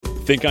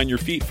Think on your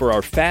feet for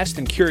our Fast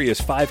and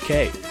Curious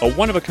 5K, a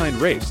one-of-a-kind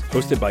race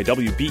hosted by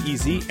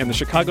WBEZ and the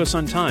Chicago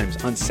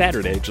Sun-Times on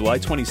Saturday, July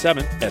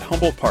 27th at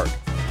Humboldt Park.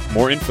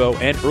 More info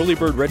and early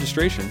bird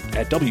registration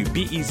at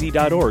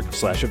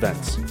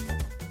wbez.org/events.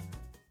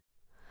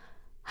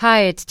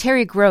 Hi, it's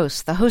Terry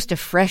Gross, the host of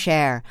Fresh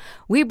Air.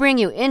 We bring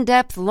you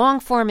in-depth,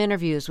 long-form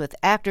interviews with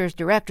actors,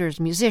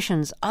 directors,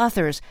 musicians,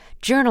 authors,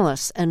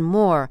 journalists, and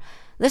more.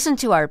 Listen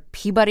to our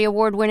Peabody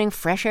Award-winning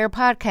Fresh Air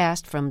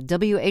podcast from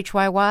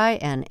WHYY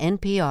and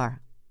NPR.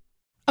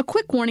 A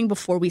quick warning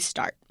before we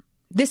start.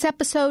 This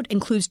episode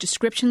includes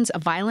descriptions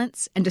of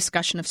violence and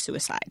discussion of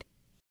suicide.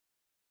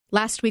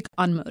 Last week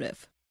on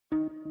Motive.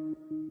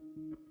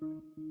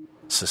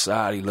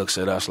 Society looks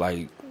at us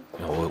like,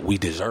 we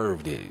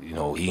deserved it.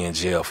 He in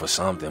jail for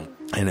something.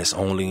 And it's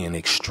only in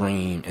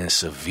extreme and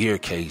severe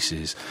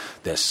cases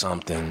that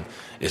something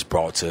is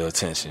brought to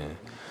attention.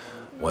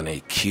 When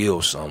they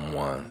kill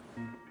someone.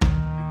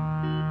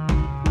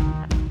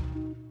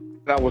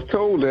 I was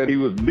told that he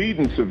was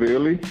beaten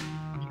severely,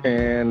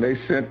 and they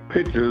sent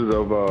pictures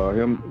of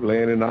him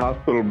laying in the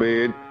hospital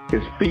bed,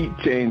 his feet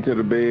chained to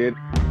the bed.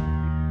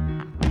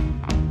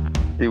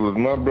 He was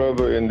my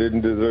brother and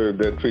didn't deserve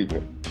that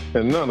treatment,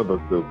 and none of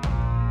us do.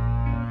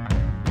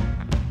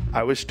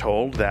 I was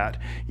told that,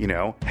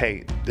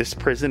 hey, this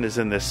prison is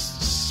in this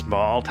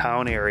small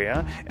town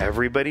area.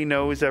 Everybody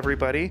knows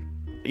everybody.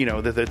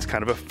 That it's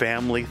kind of a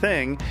family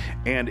thing.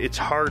 And it's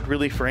hard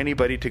really for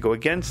anybody to go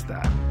against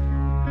that.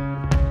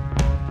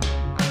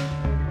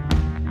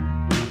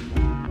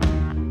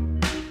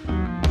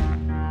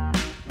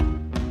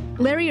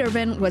 Larry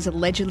Irvin was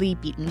allegedly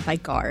beaten by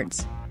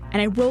guards.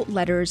 And I wrote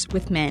letters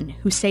with men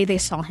who say they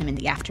saw him in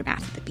the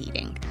aftermath of the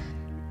beating.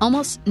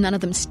 Almost none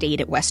of them stayed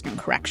at Western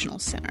Correctional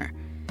Center.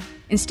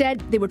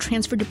 Instead, they were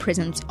transferred to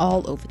prisons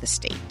all over the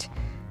state.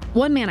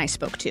 One man I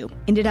spoke to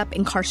ended up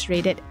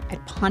incarcerated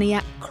at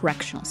Pontiac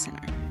Correctional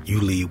Center. You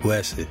leave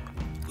Western.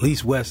 At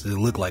least Western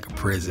look like a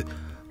prison.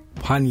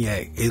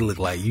 Pontiac, it look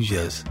like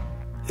it's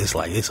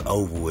like it's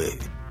over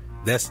with.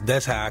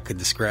 That's how I could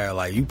describe,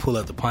 like, you pull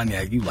up to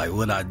Pontiac, you like,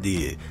 what I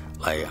did.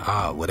 Like,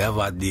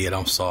 whatever I did,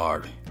 I'm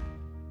sorry.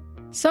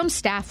 Some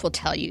staff will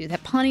tell you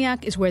that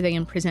Pontiac is where they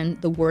imprison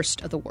the worst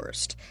of the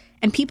worst.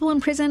 And people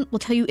in prison will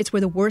tell you it's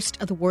where the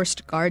worst of the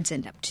worst guards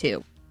end up,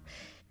 too.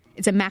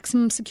 It's a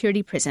maximum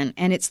security prison,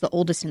 and it's the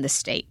oldest in the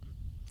state.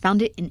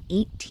 Founded in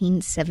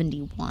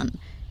 1871,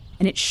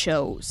 and it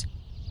shows.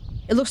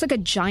 It looks like a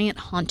giant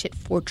haunted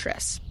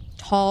fortress.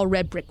 Tall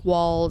red brick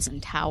walls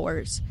and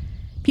towers.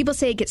 People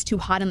say it gets too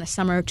hot in the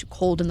summer, too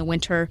cold in the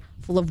winter,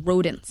 full of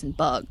rodents and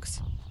bugs.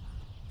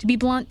 To be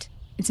blunt,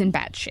 it's in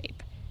bad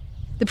shape.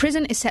 The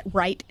prison is set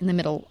right in the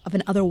middle of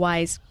an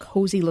otherwise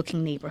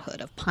cozy-looking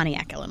neighborhood of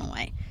Pontiac,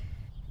 Illinois.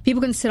 People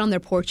can sit on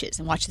their porches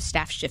and watch the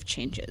staff shift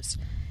changes.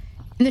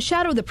 In the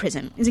shadow of the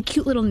prison is a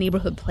cute little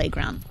neighborhood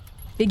playground,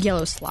 big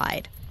yellow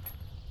slide.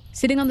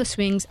 Sitting on the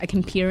swings, I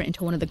can peer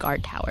into one of the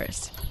guard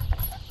towers.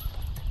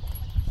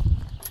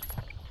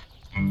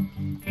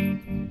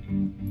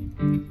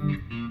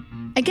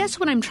 I guess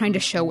what I'm trying to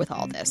show with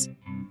all this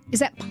is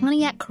that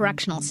Pontiac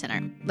Correctional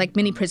Center, like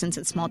many prisons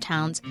in small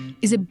towns,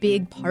 is a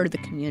big part of the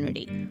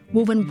community,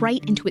 woven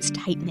right into its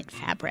tight-knit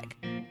fabric.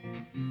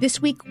 This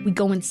week, we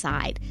go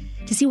inside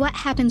to see what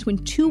happens when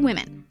two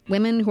women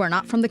who are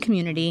not from the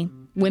community,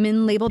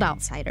 women labeled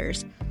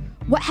outsiders,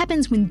 what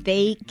happens when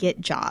they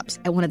get jobs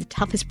at one of the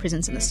toughest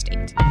prisons in the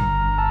state.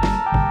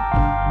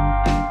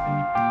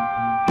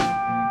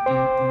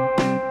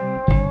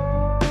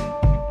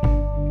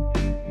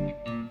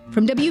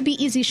 From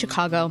WBEZ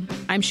Chicago,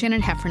 I'm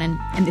Shannon Heffernan,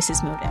 and this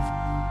is Motive.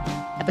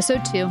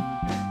 Episode 2,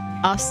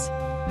 Us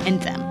and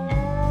Them.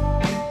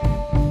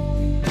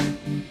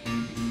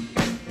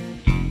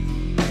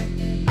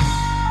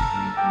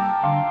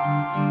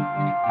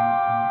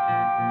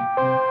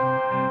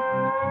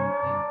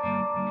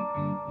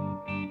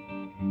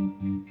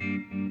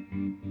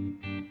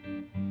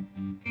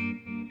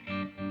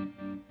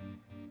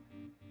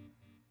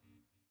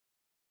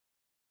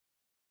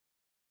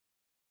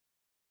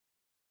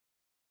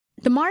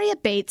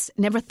 Demaria Bates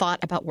never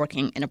thought about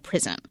working in a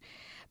prison.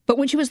 But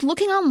when she was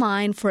looking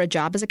online for a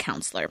job as a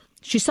counselor,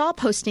 she saw a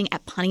posting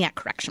at Pontiac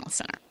Correctional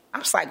Center. I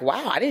was like,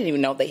 wow, I didn't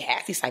even know they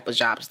had these type of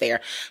jobs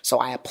there. So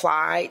I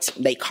applied.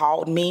 They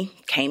called me,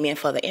 came in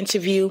for the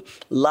interview,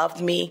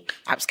 loved me.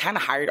 I was kind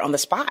of hired on the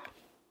spot.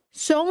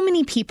 So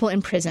many people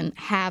in prison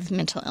have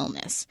mental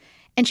illness.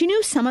 And she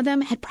knew some of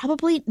them had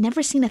probably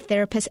never seen a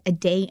therapist a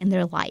day in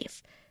their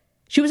life.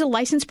 She was a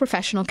licensed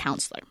professional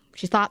counselor.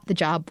 She thought the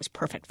job was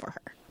perfect for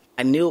her.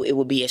 I knew it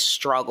would be a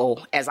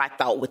struggle, as I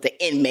thought, with the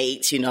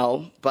inmates,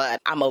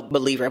 but I'm a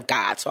believer of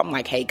God. So I'm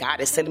like, hey, God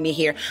is sending me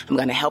here. I'm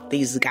going to help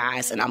these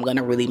guys, and I'm going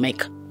to really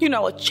make,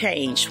 a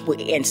change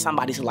in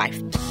somebody's life.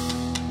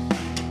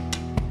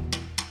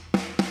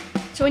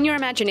 So in your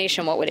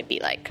imagination, what would it be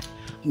like?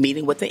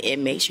 Meeting with the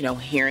inmates,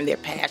 hearing their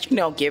past,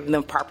 giving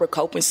them proper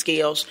coping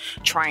skills,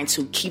 trying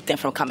to keep them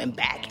from coming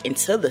back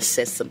into the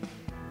system.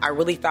 I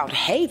really thought,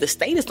 hey, the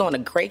state is doing a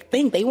great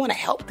thing. They want to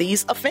help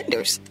these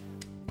offenders.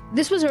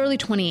 This was early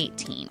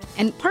 2018,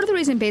 and part of the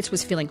reason Bates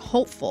was feeling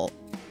hopeful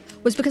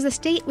was because the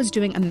state was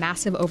doing a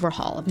massive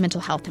overhaul of mental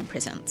health in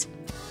prisons.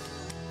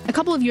 A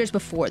couple of years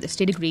before, the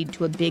state agreed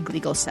to a big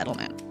legal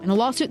settlement in a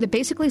lawsuit that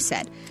basically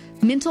said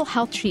mental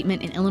health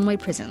treatment in Illinois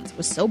prisons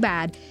was so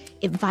bad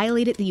it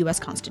violated the U.S.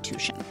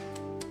 Constitution.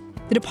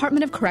 The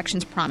Department of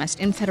Corrections promised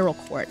in federal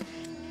court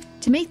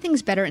to make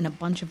things better in a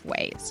bunch of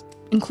ways,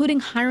 including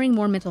hiring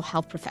more mental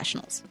health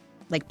professionals,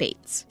 like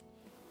Bates.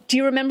 Do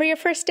you remember your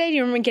first day? Do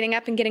you remember getting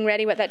up and getting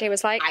ready, what that day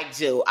was like? I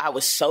do. I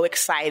was so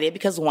excited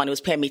because one, it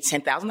was paying me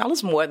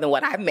 $10,000 more than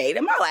what I made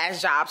in my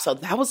last job. So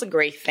that was a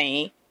great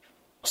thing.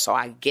 So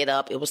I get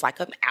up. It was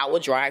like an hour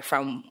drive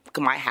from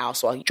my house.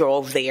 So I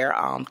drove there,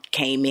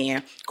 came in.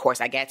 Of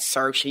course, I got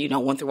searched,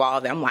 went through all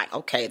of that. I'm like,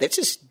 okay, this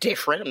is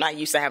different. I'm not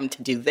used to having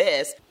to do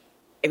this.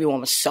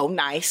 Everyone was so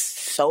nice,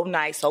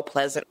 so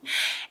pleasant.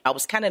 I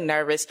was kind of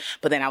nervous,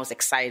 but then I was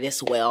excited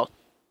as well.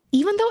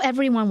 Even though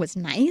everyone was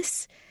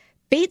nice,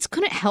 Bates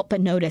couldn't help but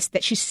notice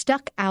that she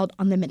stuck out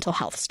on the mental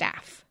health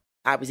staff.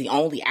 I was the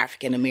only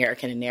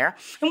African-American in there,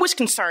 and which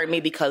concerned me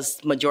because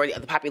the majority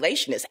of the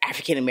population is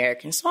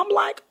African-American. So I'm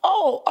like,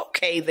 oh,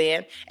 okay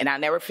then. And I'll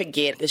never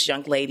forget this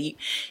young lady.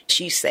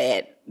 She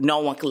said, no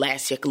one can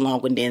last here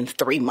longer than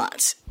 3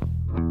 months.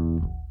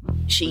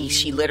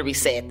 She literally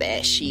said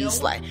that.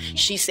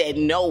 She said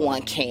no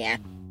one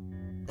can.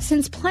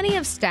 Since plenty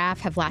of staff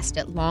have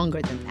lasted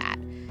longer than that,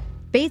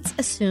 Bates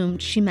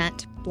assumed she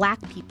meant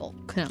Black people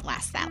couldn't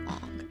last that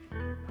long.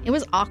 It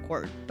was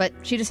awkward, but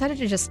she decided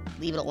to just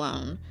leave it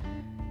alone.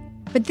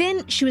 But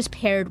then she was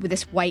paired with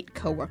this white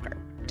coworker,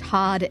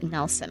 Todd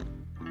Nelson,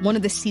 one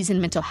of the seasoned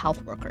mental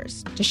health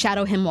workers, to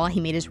shadow him while he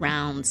made his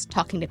rounds,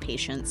 talking to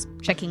patients,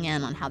 checking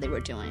in on how they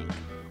were doing.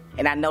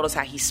 And I noticed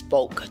how he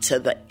spoke to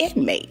the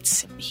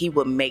inmates. He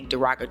would make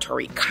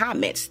derogatory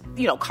comments,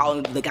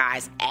 calling the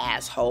guys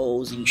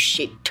assholes, you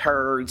shit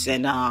turds,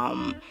 and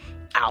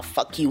I'll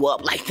fuck you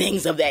up, like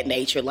things of that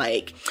nature.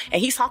 And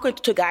he's talking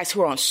to guys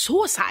who are on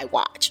suicide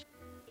watch.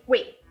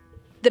 Wait,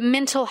 the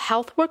mental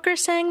health worker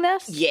saying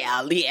this?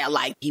 Yeah,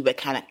 he would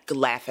kind of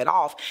laugh it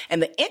off,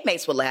 and the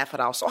inmates would laugh it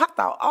off. So I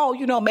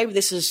thought, maybe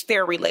this is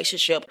their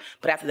relationship.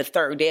 But after the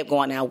third day of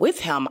going out with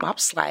him, I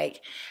was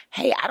like,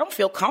 hey, I don't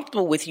feel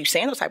comfortable with you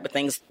saying those type of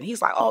things. And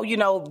he's like,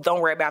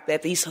 don't worry about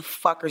that. These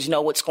fuckers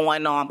know what's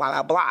going on, blah,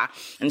 blah, blah.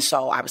 And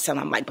so I was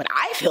telling him, but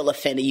I feel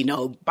offended,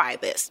 by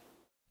this.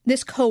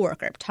 This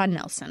coworker, Todd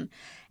Nelson,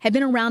 had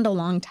been around a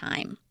long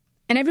time,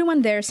 and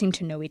everyone there seemed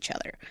to know each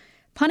other.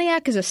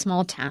 Pontiac is a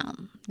small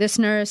town. This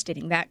nurse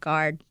dating that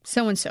guard,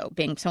 so-and-so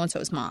being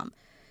so-and-so's mom.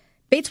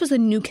 Bates was the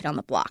new kid on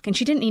the block, and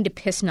she didn't need to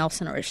piss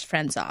Nelson or his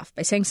friends off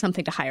by saying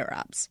something to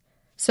higher-ups.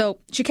 So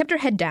she kept her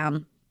head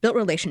down, built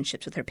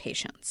relationships with her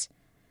patients.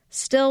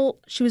 Still,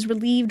 she was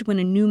relieved when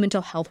a new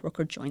mental health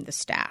worker joined the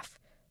staff,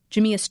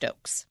 Jamia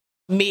Stokes.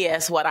 Mia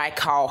is what I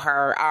call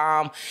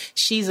her.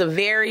 She's a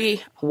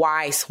very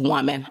wise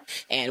woman.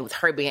 And with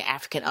her being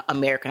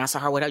African-American, I saw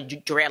her with her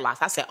dreadlocks.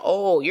 I said,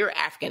 oh, you're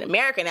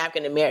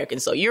African-American,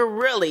 so you're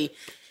really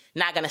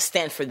not going to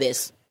stand for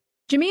this.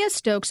 Jamia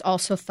Stokes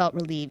also felt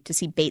relieved to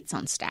see Bates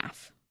on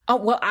staff. Oh,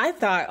 well, I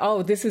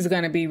thought, this is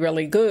going to be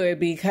really good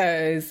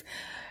because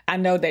I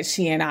know that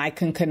she and I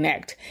can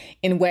connect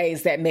in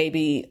ways that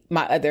maybe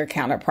my other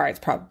counterparts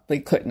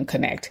probably couldn't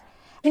connect.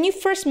 When you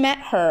first met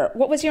her,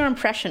 what was your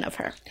impression of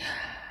her?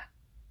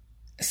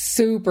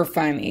 Super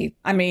funny.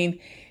 I mean,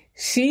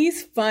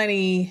 she's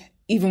funny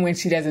even when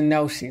she doesn't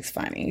know she's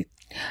funny.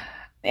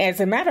 As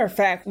a matter of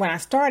fact, when I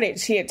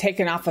started, she had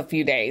taken off a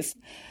few days.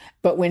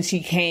 But when she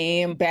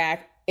came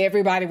back,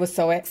 everybody was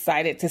so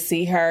excited to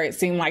see her. It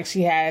seemed like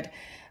she had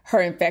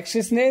her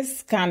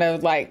infectiousness kind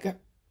of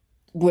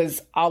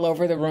was all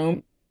over the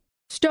room.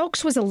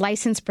 Stokes was a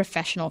licensed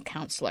professional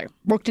counselor,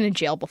 worked in a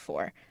jail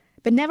before,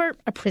 but never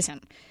a prison.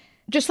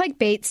 Just like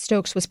Bates,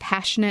 Stokes was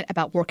passionate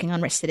about working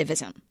on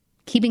recidivism,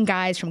 keeping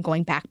guys from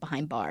going back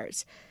behind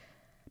bars.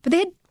 But they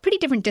had pretty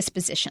different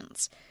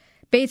dispositions.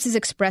 Bates is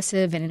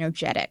expressive and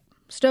energetic,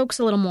 Stokes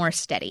a little more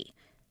steady.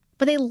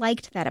 But they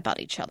liked that about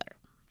each other.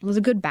 It was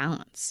a good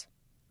balance.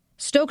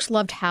 Stokes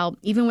loved how,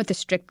 even with the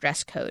strict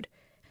dress code,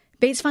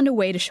 Bates found a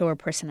way to show her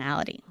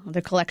personality with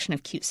a collection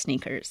of cute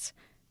sneakers.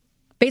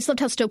 Bates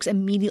loved how Stokes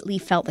immediately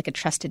felt like a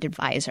trusted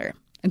advisor,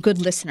 a good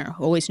listener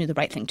who always knew the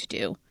right thing to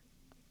do.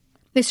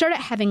 They started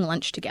having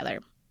lunch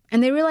together,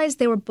 and they realized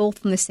they were both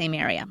from the same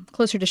area,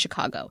 closer to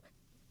Chicago.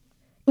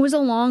 It was a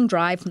long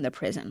drive from the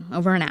prison,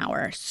 over an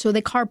hour, so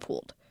they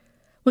carpooled.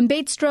 When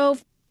Bates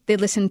drove, they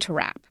listened to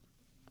rap.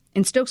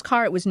 In Stokes'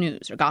 car, it was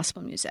news or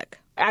gospel music.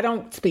 I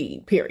don't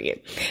speed,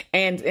 period.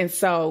 And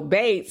so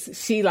Bates,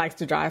 she likes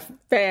to drive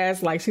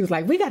fast. She was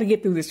like, we got to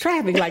get through this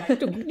traffic.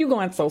 You're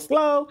going so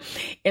slow.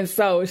 And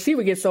so she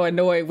would get so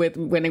annoyed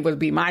when it would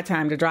be my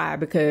time to drive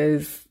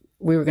because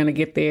we were going to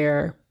get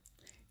there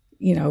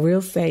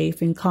real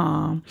safe and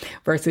calm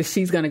versus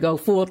she's going to go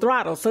full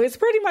throttle. So it's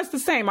pretty much the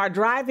same. Our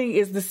driving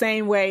is the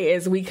same way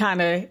as we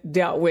kind of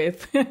dealt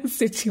with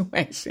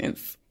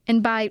situations.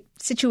 And by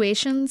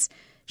situations,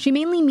 she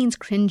mainly means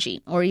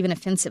cringy or even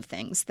offensive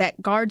things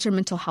that guards or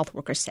mental health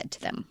workers said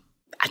to them.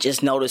 I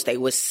just noticed they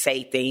would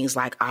say things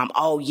like,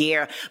 oh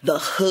yeah, the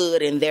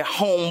hood and their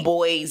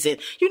homeboys and,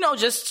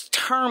 just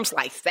terms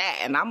like that.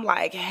 And I'm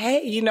like,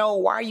 hey,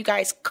 why are you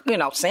guys,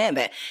 saying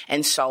that?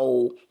 And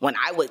so when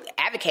I would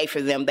advocate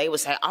for them, they would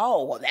say,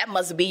 oh, well, that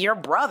must be your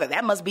brother.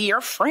 That must be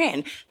your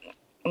friend.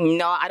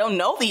 No, I don't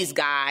know these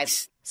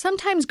guys.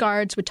 Sometimes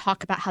guards would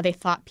talk about how they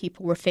thought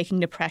people were faking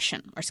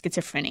depression or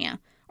schizophrenia,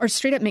 or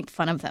straight up make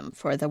fun of them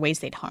for the ways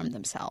they'd harmed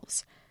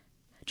themselves.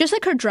 Just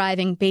like her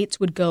driving, Bates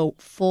would go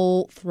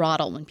full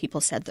throttle when people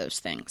said those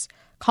things,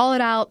 call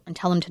it out and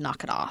tell them to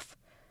knock it off.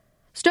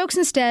 Stokes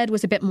instead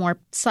was a bit more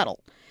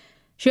subtle.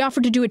 She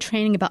offered to do a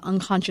training about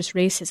unconscious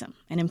racism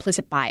and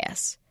implicit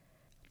bias.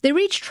 They were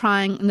each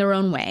trying, in their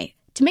own way,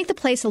 to make the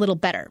place a little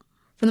better,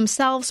 for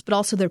themselves but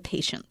also their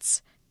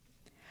patients.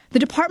 The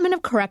Department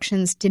of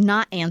Corrections did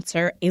not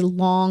answer a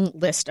long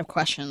list of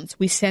questions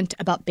we sent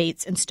about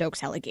Bates and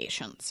Stokes'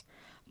 allegations.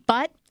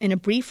 But in a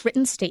brief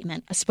written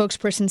statement, a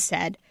spokesperson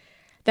said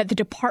that the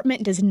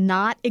department does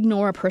not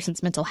ignore a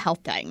person's mental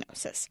health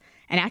diagnosis,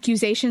 and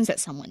accusations that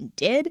someone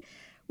did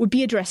would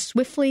be addressed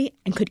swiftly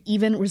and could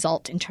even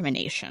result in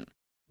termination.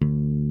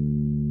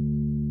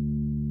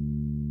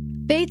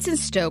 Bates and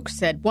Stokes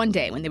said one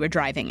day when they were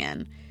driving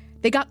in,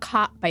 they got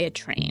caught by a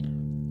train,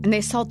 and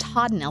they saw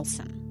Todd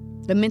Nelson,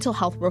 the mental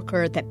health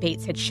worker that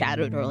Bates had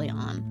shadowed early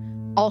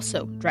on,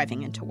 also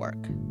driving into work.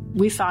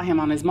 We saw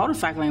him on his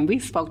motorcycle, and we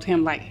spoke to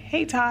him like,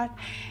 hey, Todd.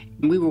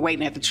 And we were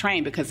waiting at the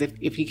train because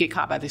if you get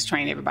caught by this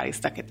train, everybody's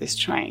stuck at this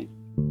train.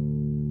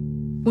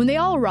 When they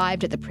all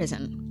arrived at the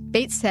prison,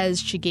 Bates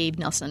says she gave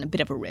Nelson a bit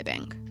of a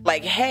ribbing.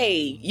 Like, hey,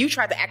 you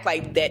tried to act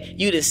like that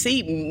you didn't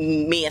see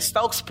me and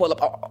Stokes pull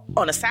up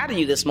on the side of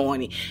you this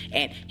morning.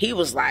 And he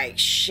was like,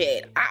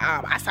 shit,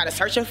 I started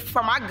searching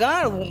for my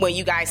gun when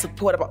you guys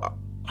pulled up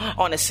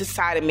on the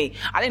side of me.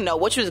 I didn't know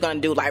what you was going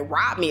to do, like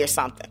rob me or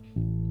something.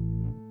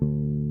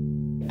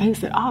 And he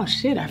said, oh,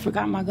 shit, I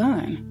forgot my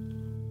gun.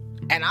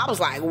 And I was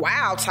like,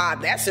 wow,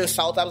 Todd, that's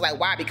insult. I was like,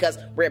 why? Because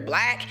we're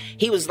black?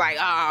 He was like,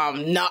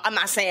 no, I'm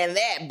not saying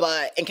that,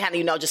 but, and kind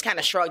of, just kind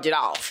of shrugged it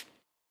off.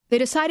 They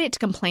decided to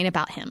complain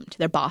about him to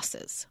their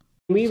bosses.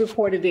 We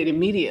reported it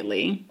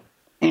immediately,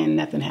 and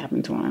nothing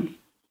happened to him.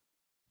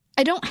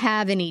 I don't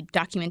have any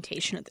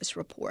documentation of this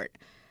report,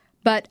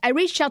 but I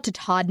reached out to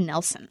Todd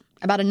Nelson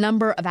about a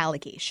number of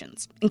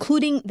allegations,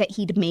 including that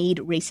he'd made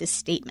racist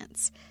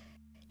statements.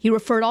 He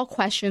referred all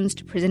questions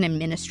to prison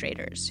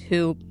administrators,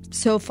 who,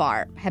 so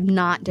far, have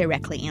not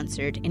directly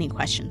answered any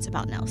questions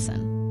about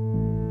Nelson.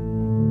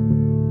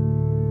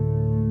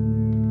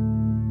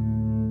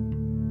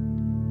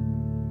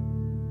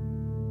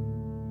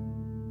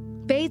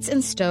 Bates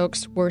and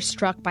Stokes were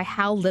struck by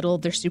how little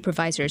their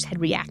supervisors had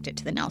reacted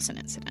to the Nelson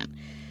incident.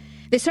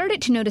 They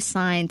started to notice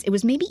signs it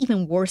was maybe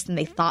even worse than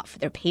they thought for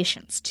their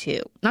patients,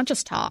 too, not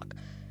just talk.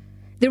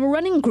 They were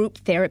running group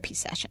therapy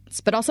sessions,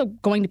 but also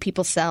going to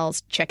people's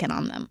cells, checking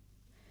on them.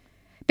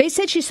 Bates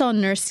said she saw a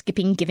nurse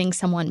skipping giving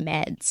someone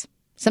meds.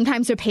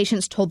 Sometimes their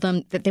patients told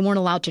them that they weren't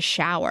allowed to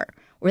shower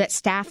or that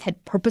staff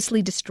had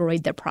purposely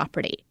destroyed their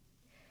property.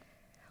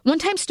 One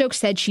time Stokes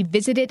said she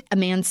visited a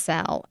man's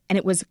cell and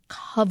it was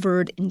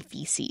covered in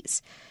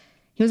feces.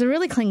 He was a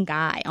really clean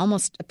guy,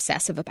 almost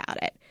obsessive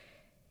about it.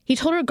 He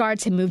told her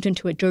guards had moved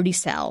into a dirty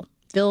cell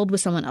filled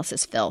with someone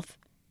else's filth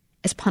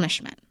as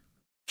punishment.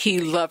 He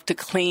loved to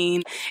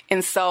clean,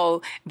 and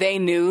so they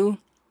knew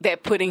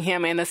that putting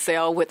him in a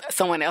cell with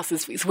someone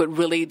else's feces would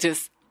really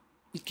just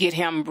get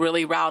him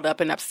really riled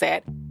up and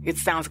upset. It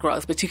sounds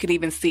gross, but you could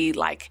even see,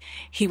 like,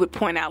 he would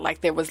point out,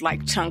 like, there was,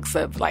 like, chunks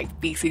of, like,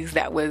 feces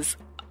that was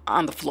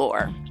on the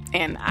floor.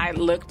 And I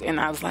looked and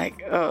I was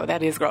like, oh,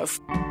 that is gross.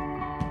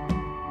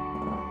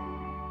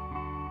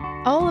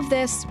 All of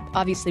this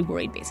obviously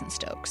worried Bates and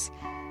Stokes.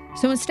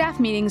 So in staff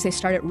meetings, they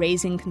started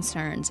raising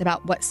concerns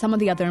about what some of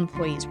the other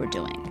employees were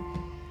doing.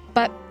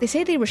 But they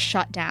say they were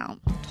shut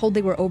down, told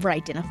they were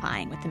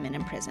over-identifying with the men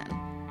in prison.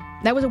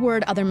 That was a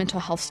word other mental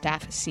health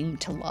staff seemed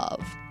to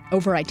love,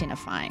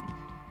 over-identifying,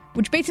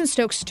 which Bates and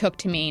Stokes took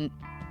to mean,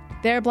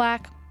 they're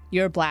black,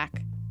 you're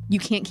black, you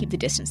can't keep the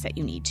distance that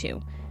you need to.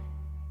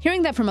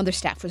 Hearing that from other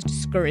staff was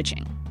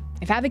discouraging.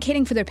 If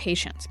advocating for their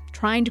patients,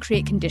 trying to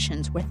create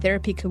conditions where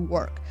therapy could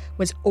work,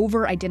 was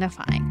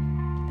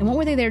over-identifying, then what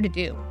were they there to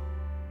do?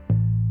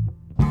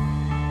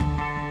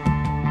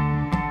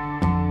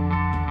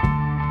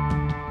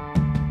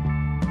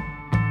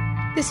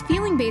 This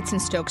feeling Bates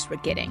and Stokes were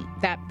getting,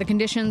 that the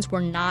conditions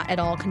were not at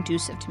all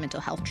conducive to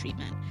mental health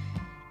treatment,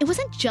 it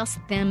wasn't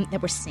just them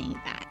that were saying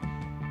that.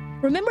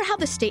 Remember how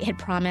the state had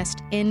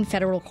promised in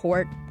federal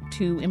court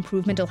to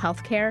improve mental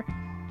health care?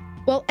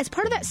 Well, as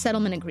part of that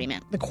settlement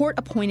agreement, the court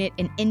appointed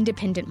an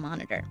independent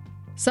monitor,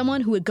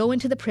 someone who would go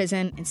into the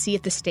prison and see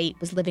if the state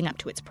was living up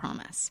to its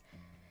promise.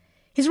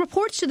 His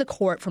reports to the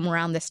court from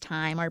around this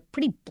time are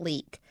pretty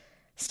bleak.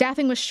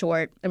 Staffing was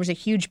short, there was a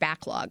huge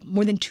backlog.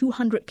 More than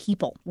 200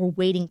 people were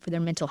waiting for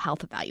their mental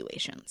health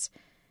evaluations.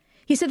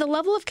 He said the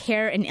level of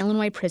care in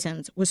Illinois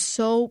prisons was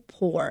so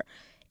poor,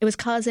 it was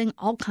causing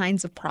all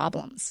kinds of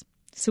problems.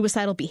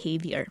 Suicidal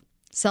behavior,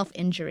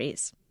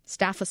 self-injuries,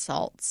 staff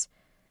assaults.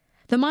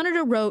 The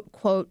monitor wrote,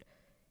 quote,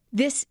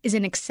 This is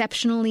an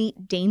exceptionally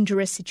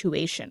dangerous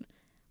situation,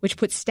 which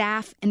puts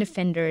staff and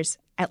offenders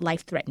at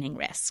life-threatening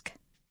risk.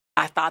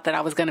 I thought that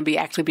I was going to be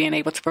actually being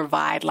able to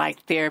provide like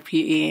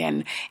therapy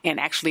and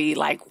actually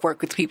like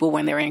work with people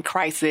when they're in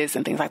crisis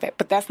and things like that.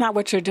 But that's not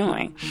what you're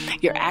doing.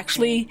 You're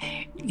actually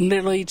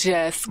literally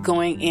just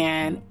going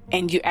in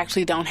and you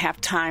actually don't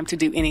have time to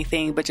do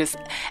anything but just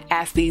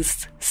ask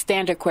these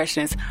standard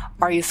questions.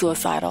 Are you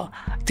suicidal?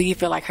 Do you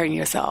feel like hurting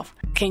yourself?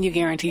 Can you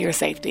guarantee your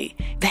safety?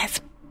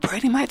 That's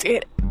pretty much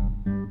it.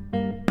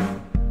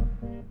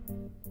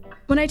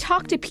 When I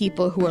talk to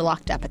people who were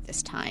locked up at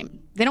this time,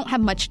 they don't have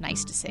much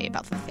nice to say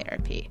about the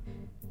therapy.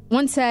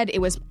 One said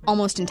it was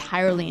almost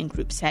entirely in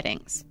group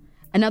settings.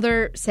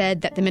 Another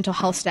said that the mental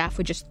health staff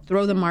would just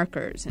throw them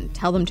markers and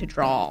tell them to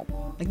draw,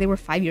 like they were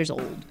 5 years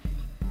old.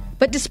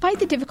 But despite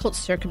the difficult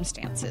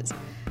circumstances,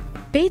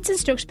 Bates and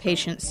Stokes'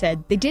 patients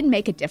said they did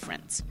make a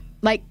difference.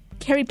 Like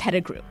Carrie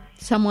Pettigrew,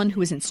 someone who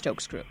was in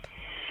Stokes' group.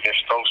 And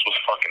Stokes was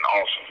fucking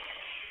awesome.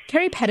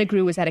 Carrie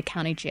Pettigrew was at a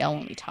county jail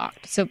when we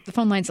talked, so the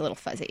phone line's a little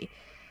fuzzy.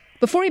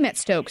 Before he met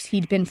Stokes,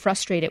 he'd been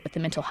frustrated with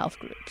the mental health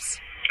groups.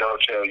 They'll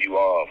tell you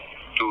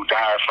do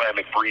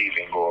diaphragmatic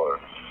breathing or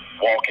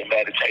walking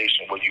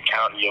meditation where you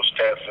count your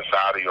steps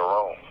inside of your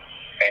room.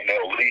 And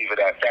they'll leave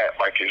it at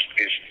that, like it's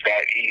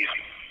that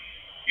easy,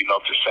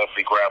 to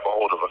simply grab a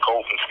hold of a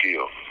coping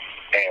skill.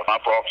 And I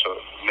brought to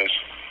Miss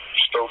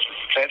Stokes'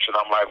 attention,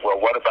 I'm like, well,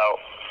 what about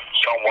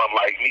someone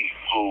like me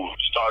who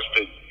starts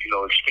to,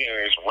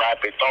 experience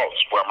rapid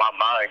thoughts where my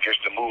mind gets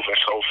to moving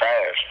so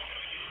fast?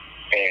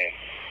 And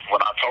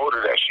when I told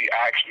her that, she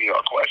asked me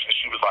a question.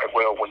 She was like,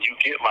 well, when you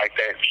get like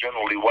that,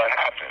 generally what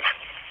happens?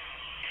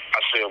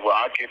 I said, well,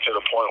 I get to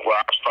the point where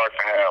I start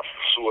to have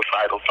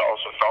suicidal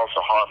thoughts and thoughts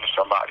of harming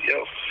somebody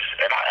else.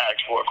 And I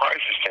asked for a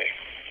crisis team.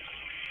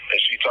 And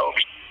she told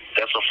me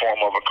that's a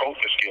form of a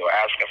coping skill,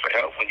 asking for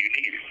help when you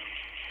need it.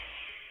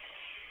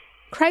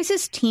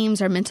 Crisis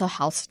teams are mental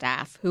health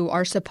staff who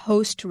are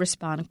supposed to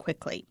respond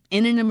quickly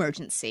in an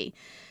emergency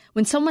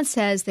when someone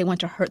says they want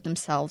to hurt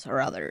themselves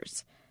or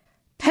others.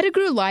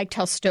 Pettigrew liked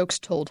how Stokes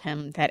told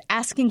him that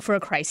asking for a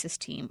crisis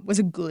team was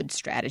a good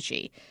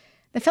strategy.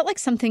 That felt like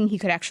something he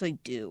could actually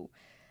do.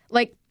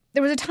 Like,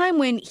 there was a time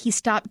when he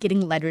stopped getting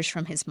letters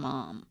from his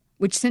mom,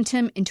 which sent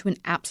him into an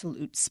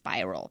absolute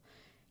spiral.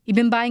 He'd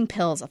been buying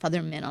pills off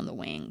other men on the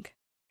wing.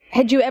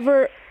 Had you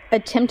ever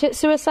attempted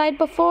suicide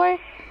before?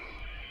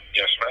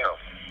 Yes, ma'am.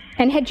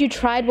 And had you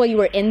tried while you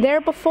were in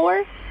there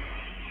before?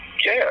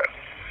 Yeah,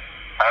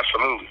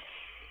 absolutely.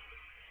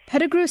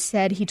 Pettigrew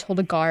said he told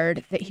a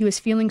guard that he was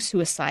feeling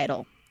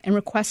suicidal and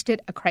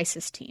requested a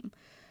crisis team.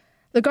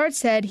 The guard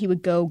said he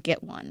would go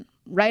get one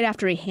right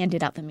after he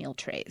handed out the meal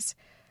trays.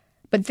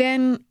 But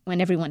then,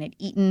 when everyone had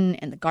eaten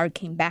and the guard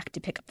came back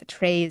to pick up the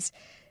trays,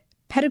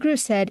 Pettigrew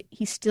said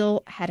he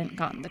still hadn't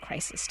gotten the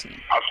crisis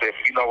team. I said,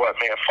 you know what,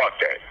 man, fuck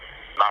that.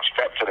 And I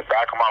stepped to the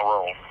back of my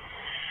room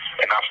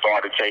and I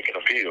started taking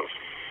the pills.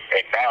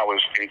 And now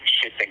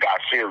shit that got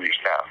serious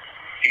now.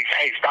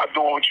 Hey, stop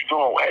doing what you're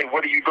doing. Hey,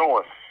 what are you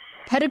doing?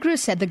 Pettigrew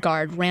said the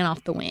guard ran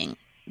off the wing,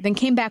 then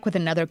came back with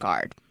another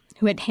guard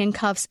who had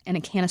handcuffs and a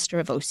canister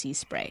of OC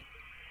spray,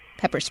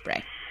 pepper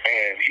spray.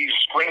 And he's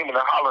screaming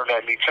and hollering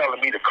at me,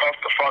 telling me to cuff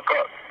the fuck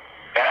up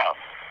now.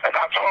 And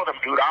I told him,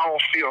 dude, I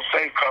don't feel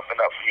safe cuffing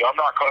up for you. I'm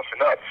not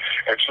cuffing up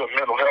until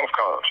mental health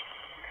comes.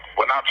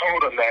 When I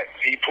told him that,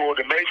 he pulled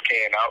the mace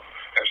can out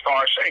and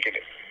started shaking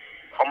it.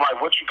 I'm like,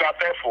 what you got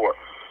that for?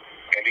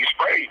 And he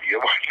sprayed me. It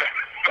wasn't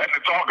nothing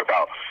to talk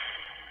about.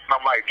 And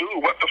I'm like,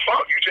 dude, what the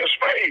fuck? You just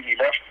sprayed me,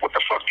 man. What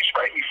the fuck you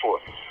sprayed me for?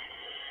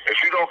 If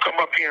you don't come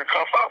up here and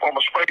cuff up, I'm going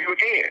to spray you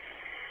again.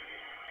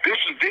 This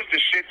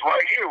is shit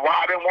right here. Why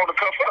I didn't want to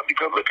cuff up?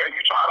 Because look at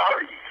you trying to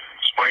hurt me.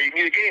 Spray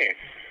me again.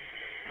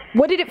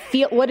 What did it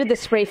feel? What did the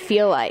spray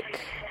feel like?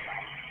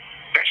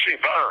 That shit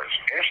burns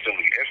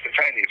instantly,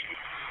 instantaneously.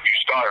 You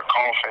start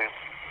coughing.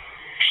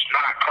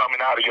 Snot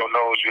coming out of your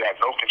nose. You have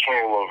no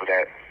control over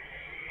that.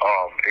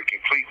 It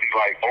completely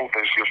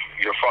opens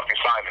your fucking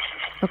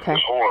sinuses. Okay.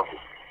 It's horrible.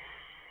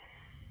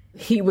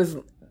 He was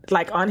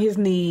on his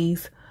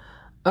knees,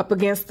 up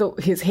against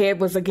his head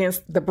was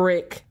against the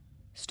brick.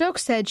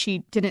 Stokes said she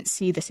didn't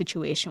see the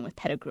situation with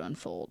Pettigrew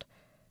unfold,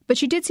 but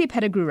she did see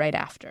Pettigrew right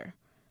after.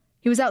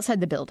 He was outside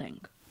the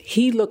building.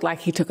 He looked like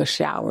he took a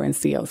shower in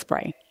CO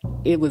spray.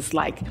 It was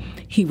like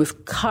he was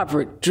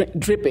covered,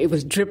 dripping. It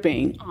was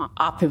dripping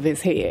off of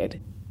his head.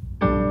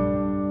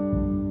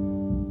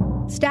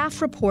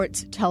 Staff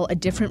reports tell a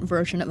different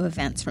version of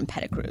events from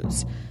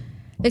Pettigrew's.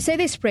 They say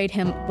they sprayed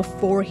him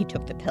before he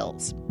took the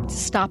pills to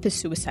stop his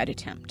suicide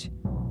attempt.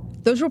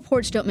 Those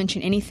reports don't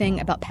mention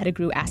anything about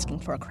Pettigrew asking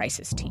for a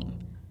crisis team.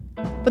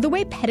 But the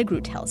way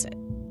Pettigrew tells it,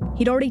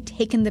 he'd already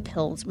taken the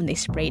pills when they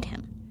sprayed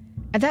him.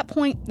 At that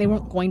point, they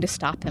weren't going to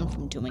stop him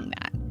from doing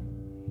that.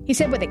 He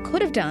said what they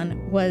could have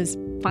done was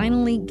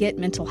finally get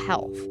mental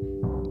health.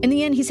 In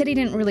the end, he said he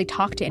didn't really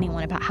talk to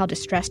anyone about how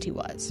distressed he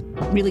was,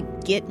 really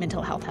get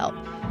mental health help,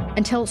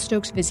 until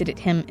Stokes visited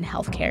him in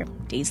healthcare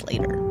days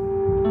later.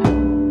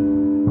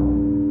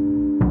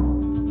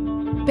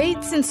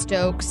 Bates and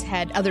Stokes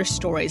had other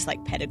stories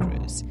like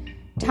Pettigrew's.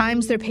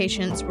 times their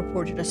patients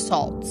reported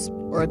assaults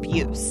or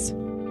abuse.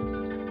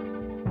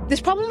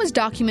 This problem was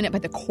documented by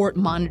the court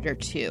monitor,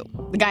 too,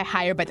 the guy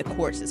hired by the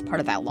courts as part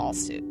of that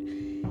lawsuit.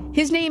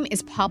 His name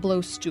is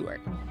Pablo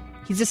Stewart.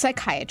 He's a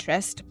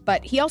psychiatrist,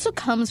 but he also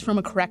comes from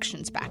a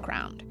corrections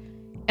background.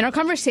 In our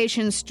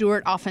conversations,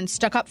 Stewart often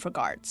stuck up for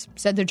guards,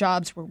 said their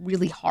jobs were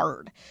really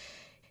hard.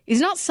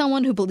 He's not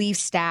someone who believes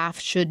staff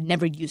should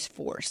never use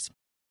force,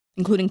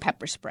 including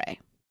pepper spray.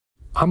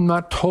 I'm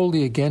not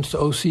totally against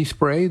OC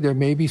spray. There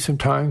may be some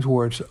times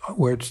where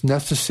it's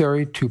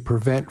necessary to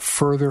prevent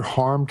further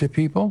harm to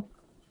people,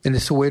 and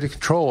it's a way to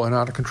control an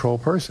out-of-control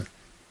person.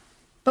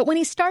 But when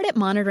he started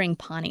monitoring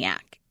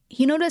Pontiac,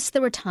 he noticed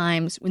there were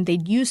times when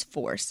they'd use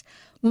force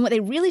when what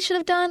they really should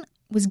have done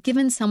was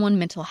given someone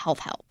mental health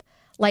help.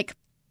 Like,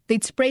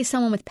 they'd spray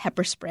someone with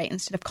pepper spray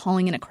instead of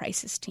calling in a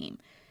crisis team.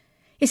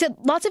 He said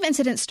lots of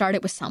incidents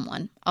started with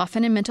someone,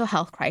 often in mental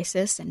health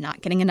crisis and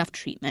not getting enough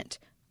treatment,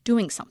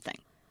 doing something,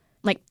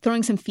 like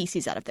throwing some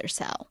feces out of their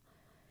cell.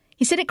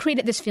 He said it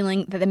created this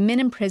feeling that the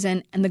men in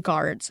prison and the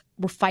guards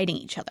were fighting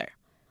each other,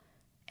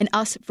 an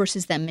us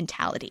versus them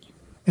mentality.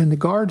 And the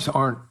guards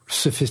aren't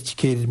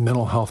sophisticated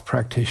mental health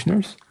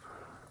practitioners,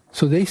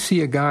 so they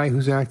see a guy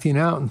who's acting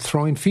out and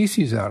throwing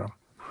feces at him.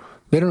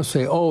 They don't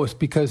say, oh, it's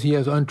because he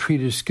has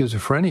untreated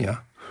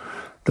schizophrenia.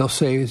 They'll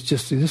say, it's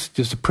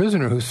just a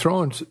prisoner who's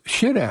throwing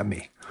shit at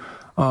me.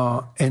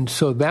 And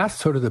so that's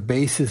sort of the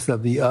basis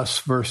of the us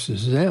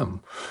versus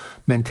them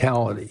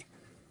mentality.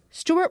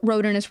 Stewart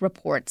wrote in his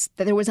reports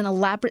that there was an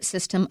elaborate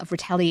system of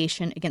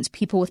retaliation against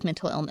people with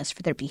mental illness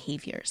for their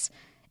behaviors,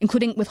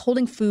 including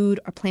withholding food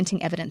or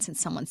planting evidence in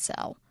someone's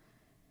cell.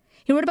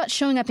 He wrote about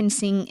showing up and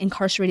seeing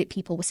incarcerated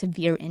people with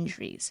severe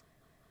injuries.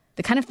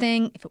 The kind of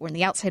thing, if it were in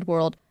the outside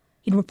world,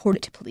 he'd report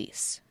it to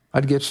police.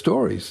 I'd get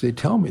stories. They'd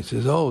tell me, it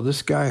says, oh,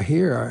 this guy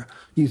here,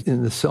 he's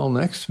in the cell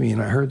next to me,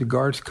 and I heard the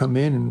guards come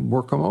in and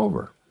work him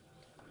over.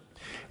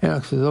 And I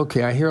said,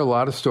 okay, I hear a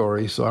lot of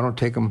stories, so I don't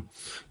take them,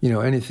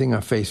 anything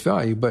on face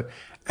value. But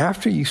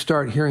after you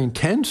start hearing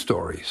 10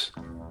 stories,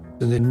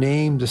 and they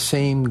name the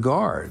same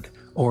guard,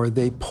 or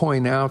they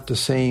point out the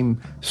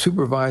same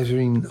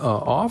supervising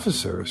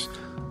officers,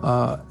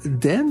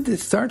 then it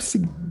starts to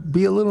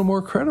be a little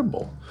more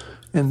credible.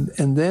 And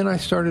then I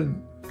started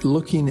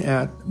looking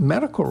at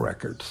medical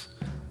records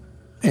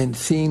and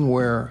seeing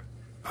where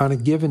on a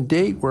given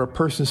date where a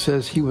person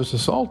says he was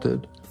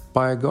assaulted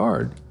by a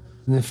guard,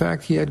 and in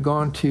fact he had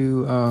gone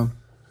to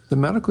the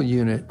medical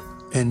unit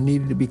and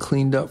needed to be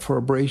cleaned up for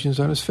abrasions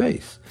on his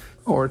face,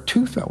 or a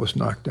tooth that was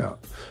knocked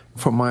out.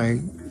 From my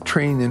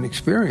training and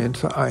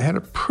experience, I had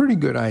a pretty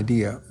good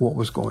idea what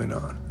was going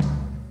on.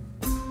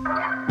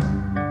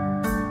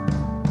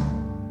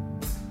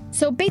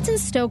 So Bates and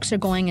Stokes are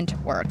going into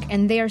work,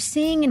 and they are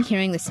seeing and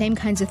hearing the same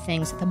kinds of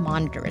things that the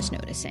monitor is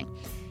noticing.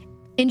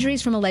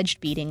 Injuries from alleged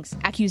beatings,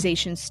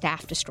 accusations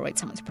staff destroyed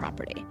someone's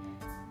property.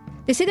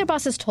 They say their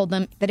bosses told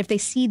them that if they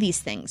see these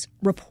things,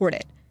 report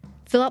it.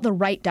 Fill out the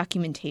right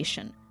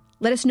documentation.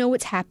 Let us know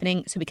what's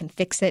happening so we can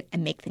fix it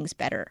and make things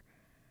better.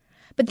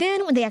 But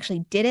then when they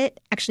actually did it,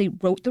 actually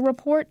wrote the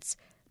reports,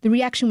 the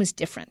reaction was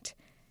different.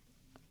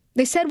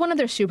 They said one of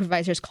their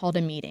supervisors called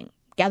a meeting,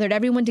 gathered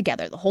everyone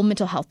together, the whole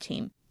mental health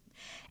team,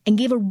 and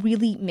gave a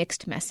really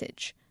mixed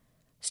message.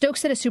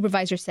 Stokes said a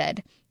supervisor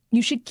said,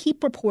 you should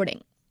keep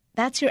reporting.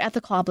 That's your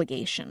ethical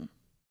obligation.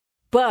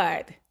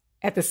 But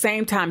at the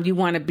same time, you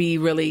want to be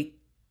really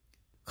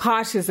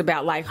cautious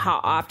about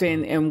how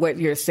often and what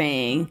you're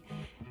saying,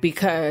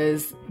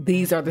 because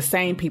these are the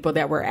same people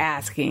that we're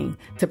asking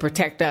to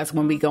protect us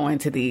when we go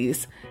into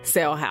these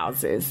cell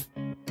houses.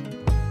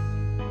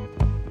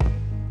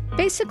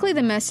 Basically,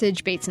 the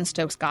message Bates and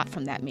Stokes got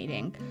from that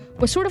meeting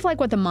was sort of like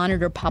what the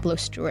monitor Pablo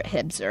Stewart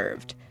had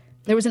observed.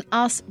 There was an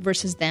us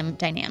versus them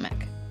dynamic,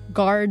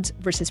 guards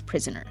versus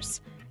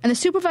prisoners. And the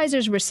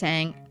supervisors were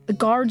saying the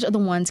guards are the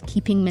ones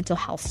keeping mental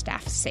health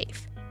staff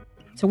safe.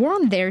 So we're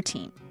on their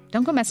team.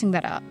 Don't go messing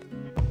that up.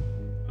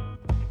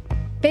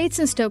 Bates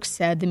and Stokes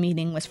said the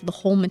meeting was for the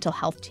whole mental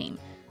health team,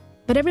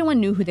 but everyone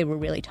knew who they were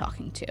really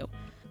talking to.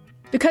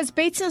 Because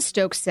Bates and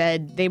Stokes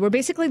said they were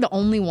basically the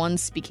only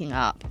ones speaking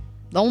up,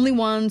 the only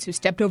ones who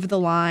stepped over the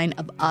line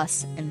of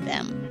us and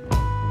them.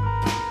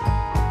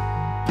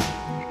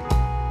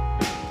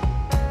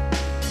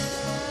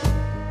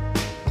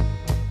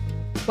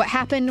 What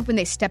happened when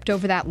they stepped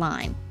over that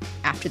line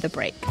after the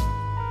break?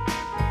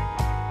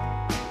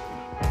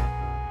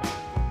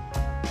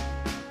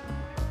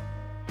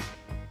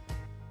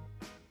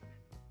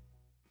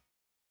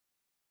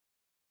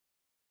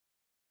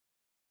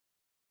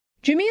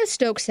 Jamia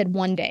Stokes said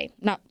one day,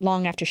 not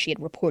long after she had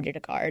reported a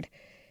guard,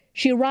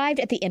 she arrived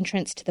at the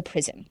entrance to the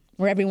prison,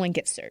 where everyone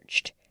gets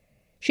searched.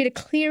 She had a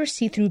clear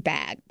see-through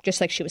bag,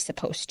 just like she was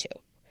supposed to.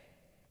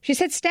 She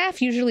said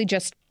staff usually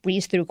just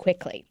breeze through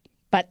quickly,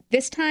 but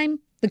this time,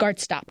 the guard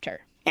stopped her.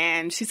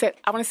 And she said,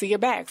 I want to see your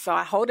bag. So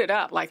I hold it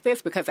up like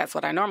this because that's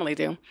what I normally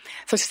do.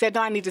 So she said,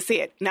 no, I need to see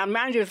it. Now,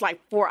 mind you, there's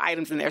like 4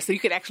 items in there. So you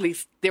could actually,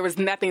 there was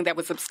nothing that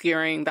was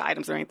obscuring the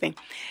items or anything.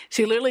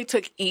 She literally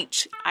took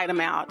each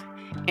item out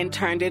and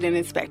turned it and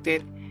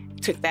inspected.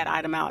 took that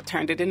item out,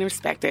 turned it and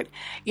inspected,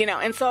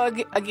 and so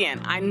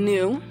again, I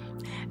knew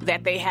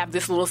that they have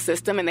this little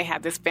system and they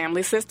have this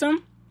family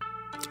system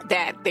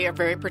that they are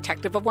very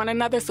protective of one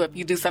another. So if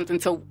you do something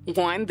to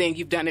one, then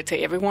you've done it to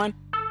everyone.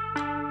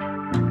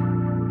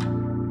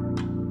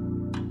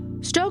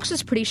 Stokes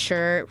was pretty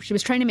sure she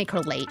was trying to make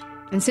her late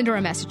and send her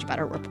a message about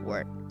her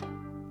report.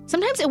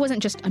 Sometimes it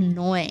wasn't just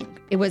annoying,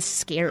 it was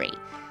scary.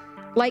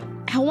 Like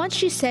how once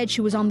she said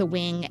she was on the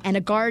wing and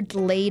a guard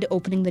delayed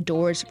opening the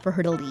doors for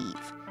her to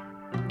leave.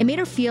 It made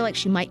her feel like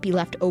she might be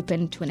left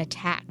open to an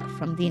attack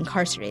from the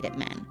incarcerated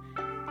men.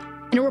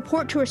 In a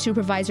report to her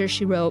supervisor,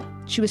 she wrote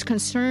she was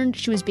concerned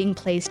she was being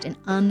placed in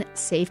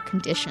unsafe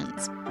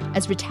conditions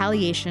as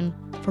retaliation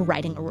for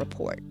writing a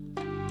report.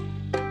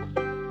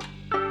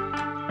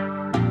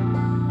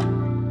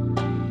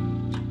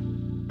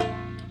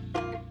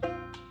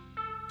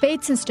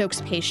 Bates and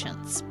Stokes'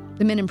 patients,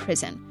 the men in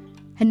prison,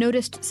 had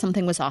noticed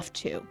something was off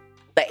too.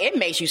 The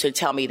inmates used to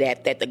tell me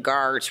that the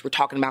guards were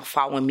talking about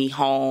following me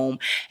home.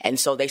 And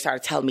so they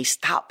started telling me,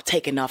 stop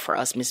taking up for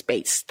us, Miss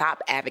Bates.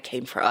 Stop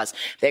advocating for us.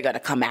 They're going to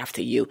come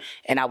after you.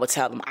 And I would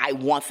tell them, I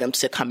want them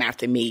to come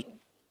after me.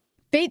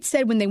 Bates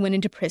said when they went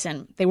into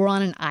prison, they were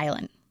on an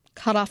island,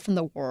 cut off from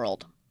the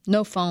world.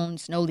 No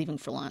phones, no leaving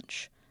for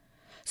lunch.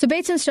 So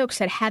Bates and Stokes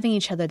said having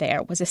each other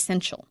there was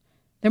essential.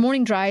 Their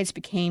morning drives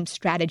became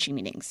strategy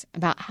meetings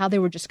about how they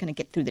were just going to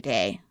get through the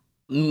day.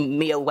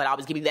 Me, what I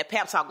was giving you that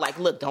pep talk, like,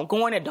 look, don't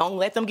go in there. Don't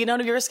let them get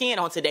under your skin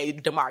on today,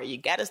 tomorrow. You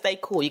got to stay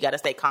cool. You got to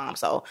stay calm.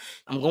 So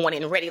I'm going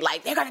in ready,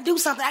 like, they're going to do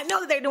something. I know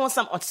that they're doing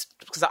something.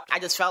 Because I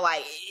just felt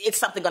like it's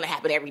something going to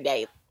happen every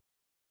day.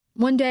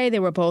 One day,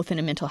 they were both in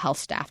a mental health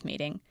staff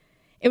meeting.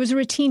 It was a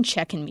routine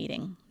check-in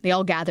meeting. They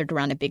all gathered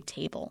around a big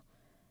table.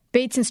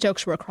 Bates and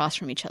Stokes were across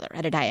from each other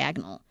at a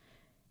diagonal.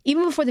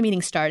 Even before the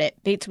meeting started,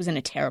 Bates was in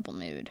a terrible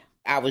mood.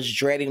 I was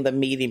dreading the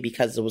meeting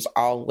because there was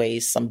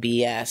always some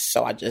BS.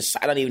 So I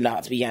don't even know how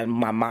to be in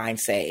my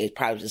mindset. It's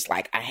probably just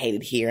like, I hate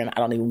it here and I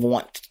don't even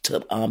want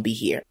to be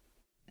here.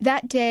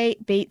 That day,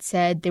 Bates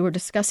said they were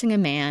discussing a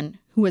man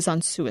who was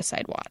on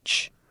suicide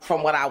watch.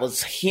 From what I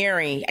was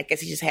hearing, I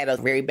guess he just had a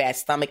very bad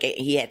stomach ache.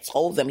 He had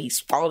told them he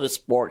swallowed a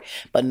spork,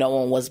 but no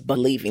one was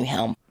believing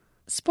him.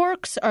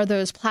 Sporks are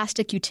those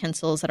plastic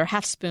utensils that are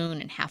half spoon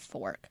and half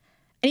fork.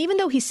 And even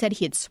though he said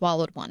he had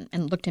swallowed one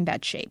and looked in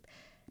bad shape,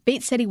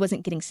 Bates said he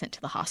wasn't getting sent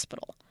to the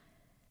hospital.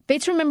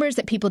 Bates remembers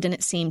that people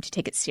didn't seem to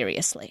take it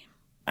seriously.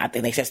 I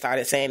think they just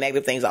started saying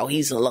negative things. Oh,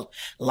 he's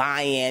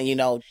lying,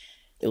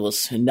 There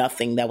was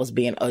nothing that was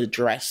being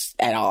addressed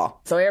at all.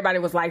 So everybody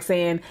was like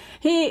saying,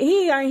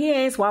 he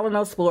ain't swallowed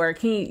no spork.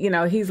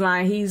 He's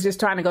lying. He's just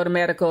trying to go to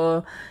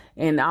medical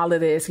and all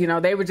of this.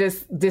 They were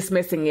just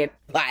dismissing it.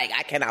 Like,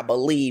 I cannot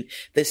believe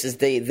this is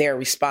their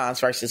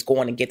response versus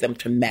going and get them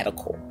to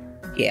medical.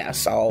 Yeah,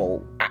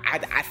 so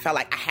I felt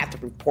like I had to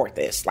report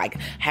this. Like,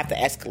 I have to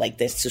escalate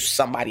this to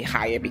somebody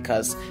higher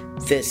because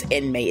this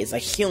inmate is a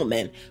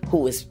human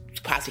who is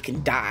possibly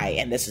can die,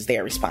 and this is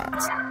their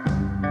response.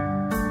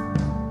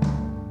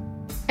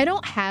 I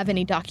don't have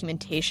any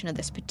documentation of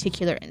this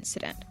particular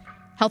incident.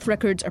 Health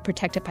records are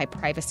protected by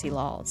privacy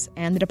laws,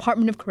 and the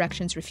Department of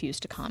Corrections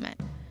refused to comment.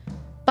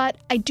 But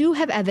I do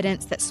have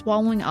evidence that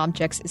swallowing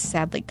objects is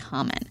sadly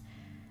common.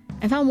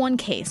 I found one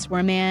case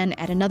where a man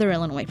at another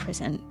Illinois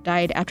prison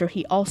died after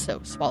he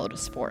also swallowed a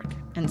spork,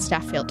 and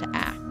staff failed to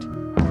act.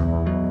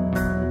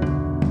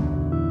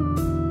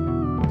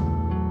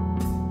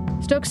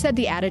 Stokes said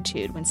the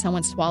attitude when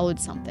someone swallowed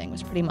something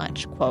was pretty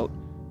much, quote,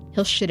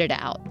 he'll shit it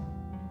out.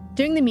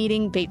 During the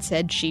meeting, Bates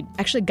said she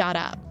actually got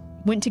up,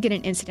 went to get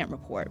an incident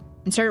report,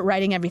 and started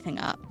writing everything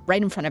up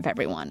right in front of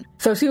everyone.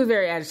 So she was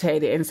very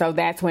agitated, and so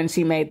that's when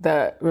she made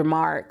the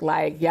remark,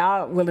 like,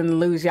 y'all willing to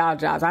lose y'all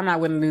jobs. I'm not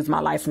willing to lose my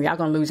license. Y'all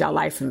gonna lose y'all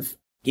license.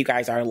 You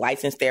guys are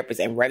licensed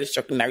therapists and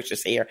registered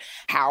nurses here.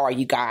 How are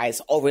you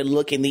guys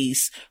overlooking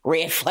these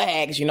red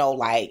flags?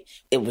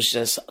 It was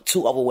just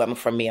too overwhelming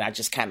for me, and I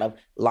just kind of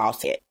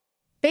lost it.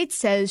 Bates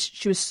says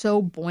she was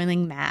so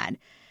boiling mad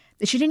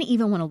that she didn't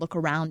even want to look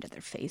around at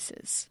their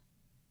faces.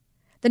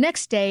 The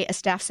next day, a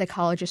staff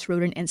psychologist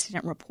wrote an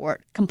incident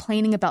report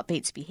complaining about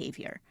Bates'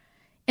 behavior.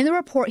 In the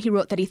report, he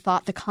wrote that he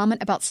thought the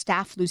comment about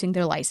staff losing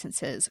their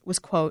licenses was,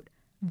 quote,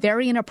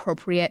 very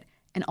inappropriate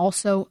and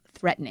also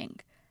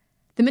threatening.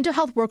 The mental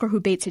health worker who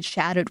Bates had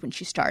shadowed when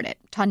she started,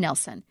 Todd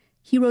Nelson,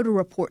 he wrote a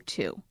report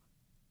too.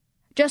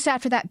 Just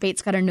after that,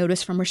 Bates got a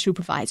notice from her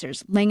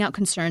supervisors laying out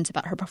concerns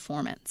about her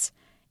performance.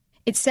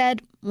 It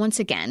said,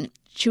 once again,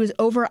 she was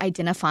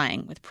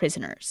over-identifying with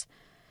prisoners.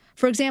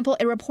 For example,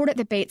 it reported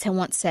that Bates had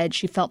once said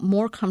she felt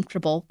more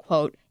comfortable,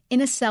 quote, in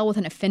a cell with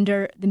an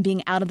offender than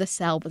being out of the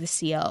cell with a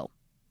CO,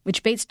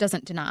 which Bates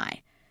doesn't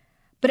deny.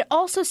 But it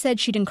also said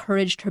she'd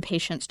encouraged her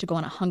patients to go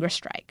on a hunger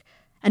strike.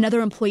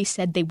 Another employee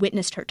said they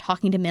witnessed her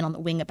talking to men on the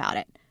wing about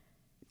it.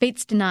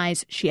 Bates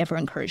denies she ever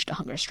encouraged a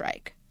hunger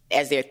strike.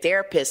 As their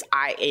therapist,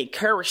 I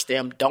encourage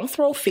them, don't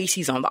throw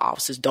feces on the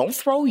officers, don't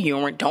throw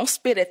urine, don't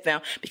spit at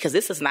them, because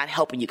this is not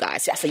helping you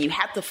guys. I say you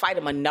have to fight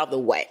them another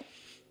way.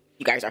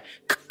 You guys are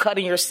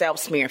cutting yourself,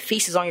 smearing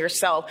feces on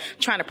yourself,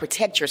 trying to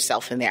protect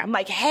yourself in there. I'm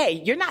like, hey,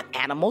 you're not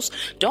animals.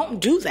 Don't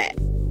do that.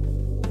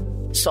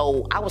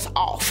 So I was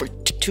off for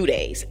 2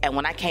 days. And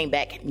when I came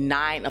back,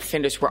 9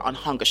 offenders were on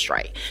hunger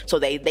strike. So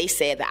they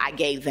said that I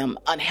gave them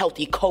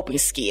unhealthy coping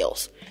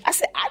skills. I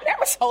said, I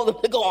never told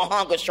them to go on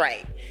hunger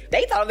strike.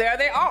 They thought there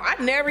they are.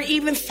 I never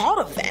even thought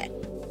of that.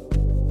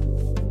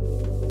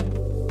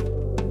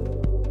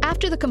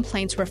 After the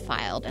complaints were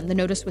filed and the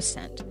notice was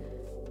sent,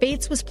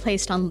 Bates was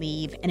placed on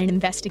leave and an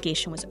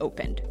investigation was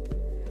opened.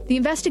 The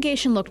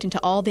investigation looked into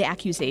all the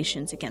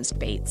accusations against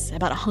Bates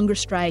about a hunger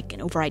strike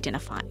and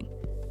over-identifying.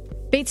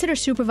 Bates said her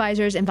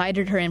supervisors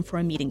invited her in for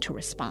a meeting to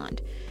respond,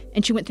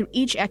 and she went through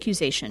each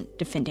accusation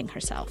defending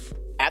herself.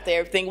 After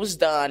everything was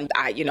done,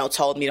 I,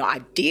 told them,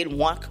 I did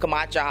want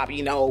my job,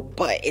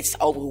 but it's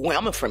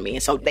overwhelming for me.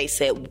 And so they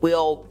said,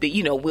 we'll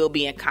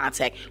be in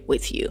contact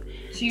with you.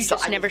 So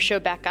I never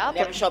showed back up?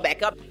 Never showed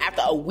back up.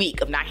 After a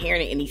week of not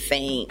hearing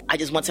anything, I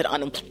just went to the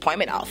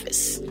unemployment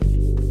office.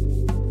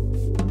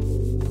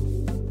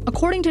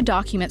 According to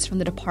documents from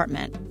the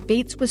department,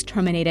 Bates was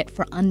terminated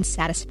for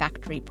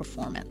unsatisfactory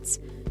performance.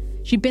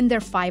 She'd been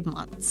there 5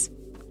 months,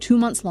 2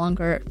 months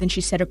longer than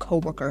she said her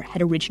coworker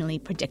had originally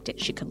predicted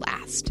she could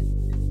last.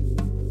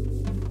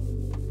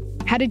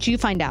 How did you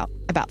find out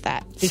about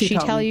that? Did she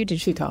tell you?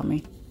 She told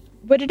me.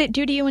 What did it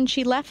do to you when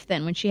she left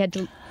then, when she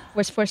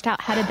was forced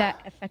out? How did that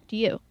affect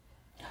you?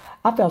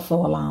 I felt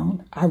so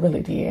alone. I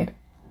really did.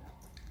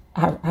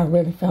 I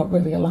really felt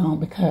really alone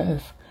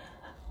because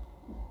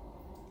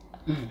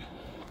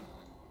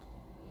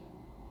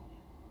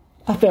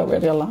I felt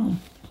really alone.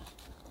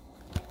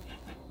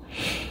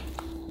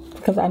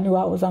 Because I knew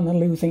I was on the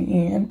losing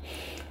end.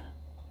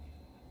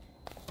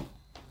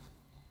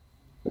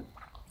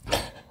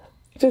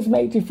 It just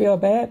made you feel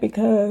bad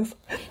because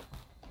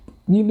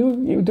you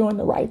knew you were doing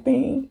the right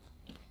thing.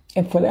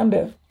 And for them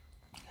to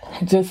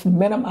just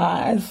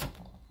minimize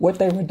what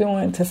they were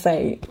doing to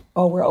say,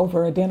 oh, we're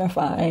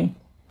over-identifying.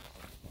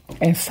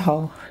 And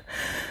so,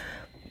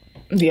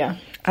 yeah,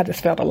 I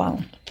just felt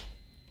alone.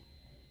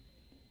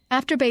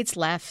 After Bates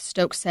left,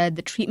 Stokes said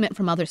the treatment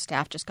from other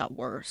staff just got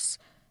worse.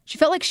 She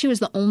felt like she was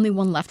the only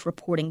one left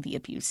reporting the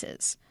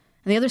abuses,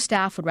 and the other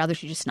staff would rather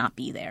she just not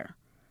be there.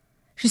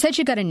 She said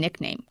she got a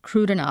nickname,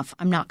 crude enough,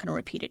 I'm not going to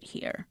repeat it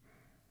here.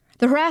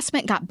 The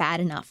harassment got bad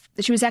enough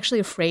that she was actually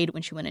afraid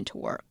when she went into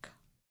work.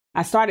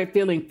 I started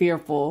feeling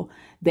fearful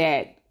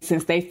that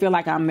since they feel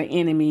like I'm the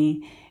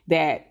enemy,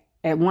 that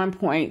at one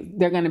point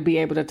they're going to be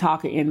able to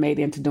talk an inmate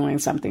into doing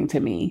something to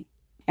me.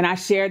 And I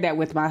shared that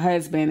with my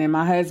husband, and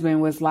my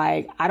husband was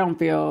like, I don't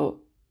feel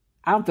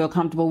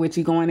comfortable with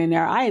you going in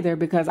there either,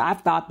 because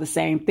I've thought the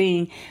same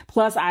thing.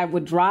 Plus, I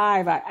would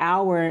drive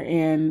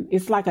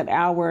it's like an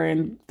hour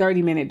and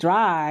 30-minute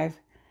drive.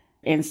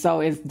 And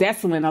so it's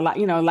desolate a lot,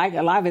 like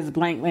a lot of it's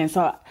blank land.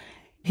 So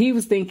he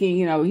was thinking,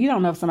 you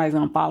don't know if somebody's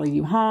going to follow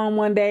you home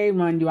one day,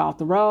 run you off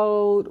the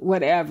road,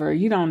 whatever.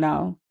 You don't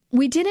know.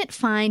 We didn't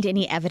find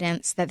any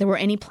evidence that there were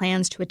any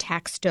plans to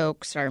attack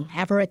Stokes or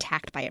have her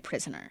attacked by a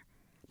prisoner.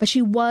 But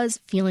she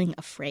was feeling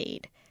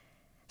afraid.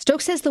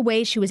 Stokes says the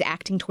way she was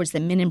acting towards the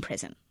men in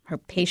prison, her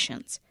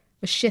patients,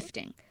 was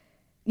shifting.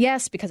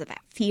 Yes, because of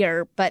that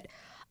fear, but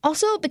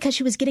also because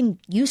she was getting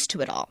used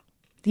to it all.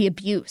 The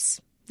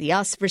abuse, the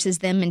us versus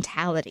them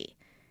mentality.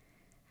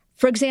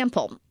 For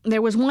example,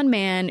 there was one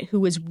man who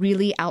was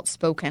really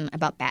outspoken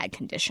about bad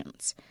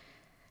conditions.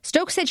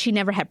 Stokes said she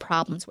never had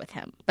problems with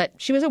him, but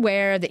she was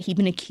aware that he'd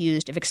been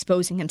accused of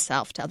exposing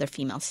himself to other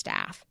female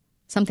staff,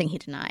 something he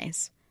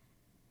denies.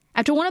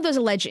 After one of those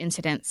alleged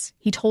incidents,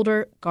 he told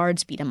her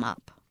guards beat him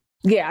up.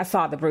 Yeah, I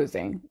saw the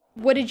bruising.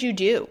 What did you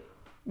do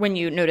when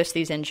you noticed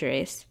these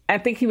injuries? I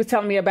think he was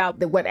telling me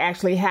about what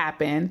actually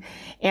happened,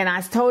 and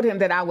I told him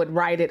that I would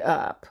write it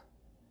up.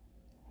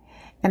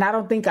 And I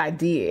don't think I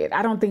did.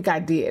 I don't think I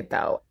did,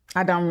 though.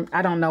 I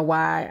don't know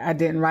why I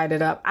didn't write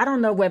it up. I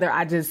don't know whether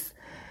I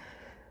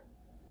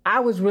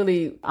was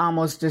really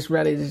almost just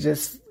ready to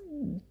just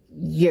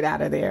get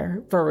out of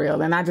there for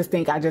real. And I just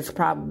think it's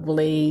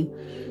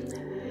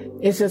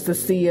just a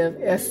sea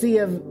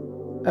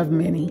of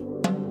many.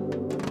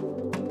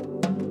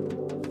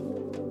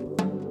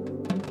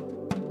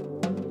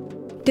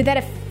 Did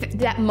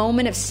that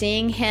moment of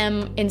seeing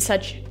him in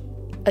such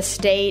a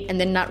state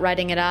and then not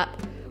writing it up,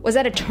 was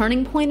that a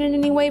turning point in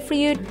any way for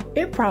you?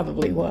 It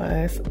probably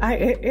was.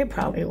 It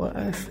probably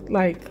was.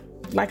 Like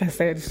I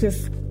said, it's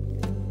just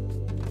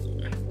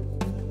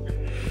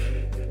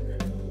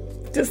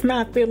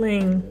not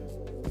feeling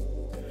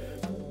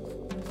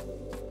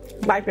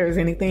like there's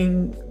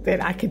anything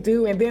that I could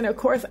do. And then, of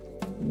course,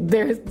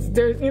 there's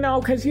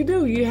because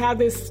you have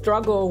this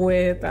struggle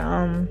with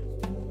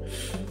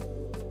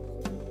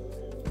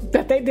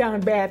that they done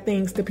bad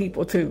things to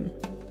people too.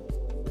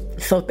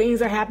 So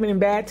things are happening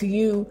bad to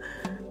you,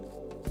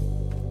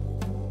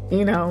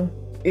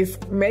 it's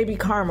maybe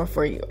karma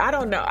for you. I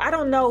don't know. I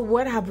don't know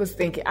what I was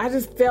thinking. I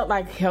just felt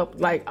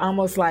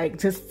almost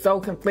just so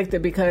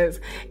conflicted I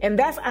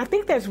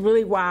think that's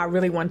really why I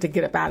really wanted to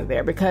get up out of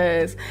there,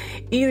 because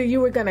either you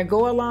were going to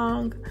go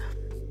along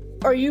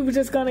or you were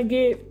just going to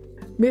get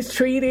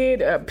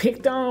mistreated,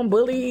 picked on,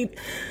 bullied.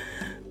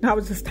 I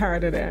was just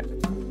tired of that.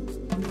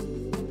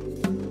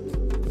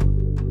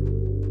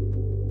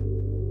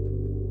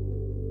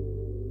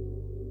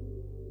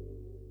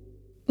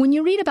 When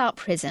you read about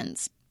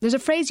prisons, there's a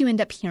phrase you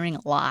end up hearing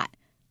a lot.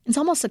 It's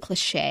almost a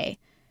cliche.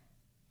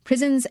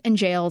 Prisons and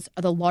jails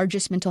are the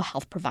largest mental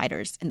health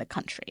providers in the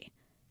country.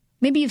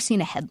 Maybe you've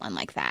seen a headline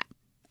like that.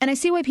 And I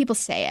see why people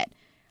say it.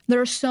 There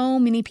are so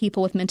many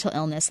people with mental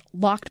illness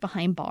locked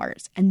behind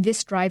bars, and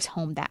this drives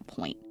home that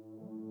point.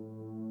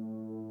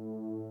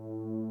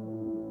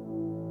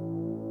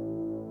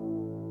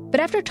 But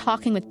after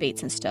talking with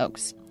Bates and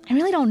Stokes, I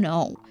really don't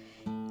know.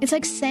 It's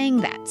like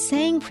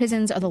saying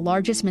prisons are the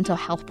largest mental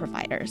health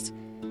providers.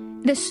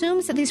 It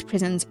assumes that these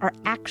prisons are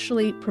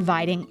actually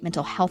providing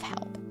mental health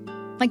help.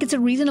 Like it's a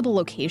reasonable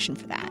location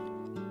for that.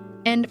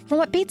 And from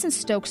what Bates and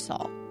Stokes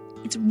saw,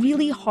 it's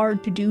really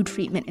hard to do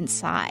treatment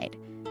inside.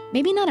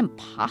 Maybe not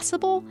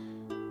impossible,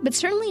 but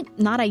certainly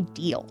not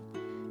ideal.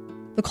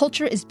 The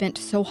culture is bent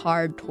so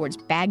hard towards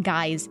bad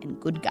guys and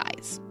good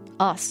guys,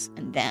 us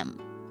and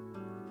them.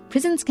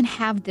 Prisons can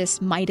have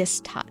this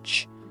Midas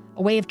touch,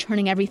 a way of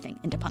turning everything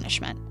into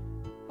punishment,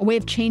 a way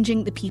of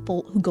changing the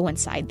people who go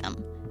inside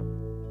them.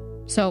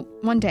 So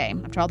one day,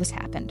 after all this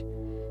happened,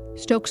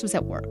 Stokes was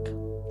at work.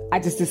 I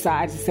just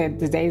decided, said,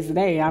 today's the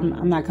day.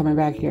 I'm not coming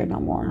back here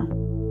no more.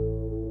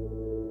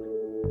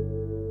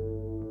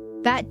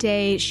 That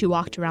day, she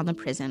walked around the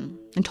prison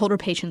and told her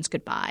patients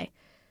goodbye,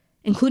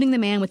 including the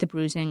man with the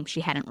bruising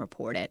she hadn't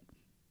reported.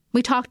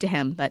 We talked to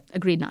him, but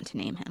agreed not to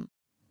name him.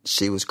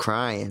 She was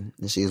crying,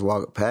 and she was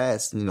walking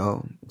past,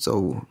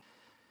 so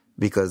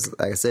because,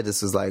 like I said,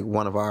 this was like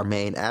one of our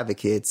main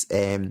advocates,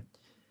 and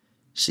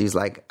she was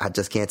like, I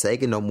just can't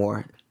take it no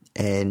more,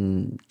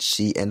 and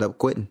she ended up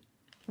quitting.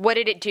 What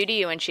did it do to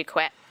you when she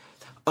quit?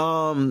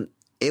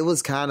 It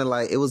was kind of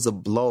like, it was a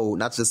blow,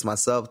 not just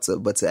myself,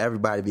 but to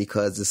everybody,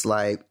 because it's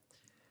like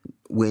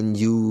when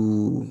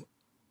you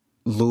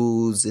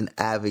lose an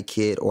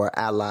advocate or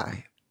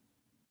ally,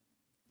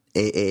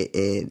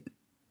 it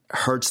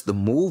hurts the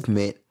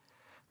movement,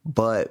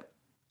 but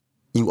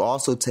you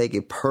also take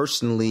it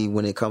personally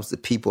when it comes to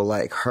people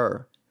like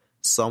her,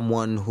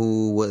 someone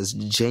who was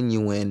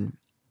genuine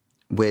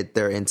with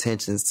their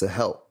intentions to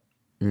help,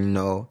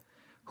 who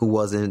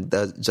wasn't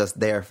just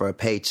there for a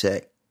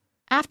paycheck.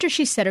 After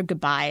she said her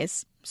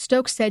goodbyes,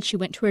 Stokes said she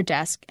went to her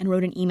desk and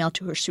wrote an email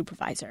to her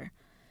supervisor.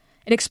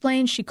 It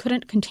explained she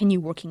couldn't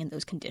continue working in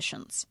those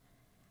conditions.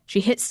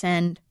 She hit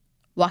send,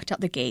 walked out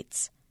the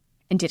gates,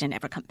 and didn't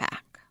ever come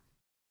back.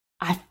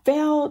 I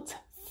felt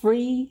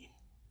free,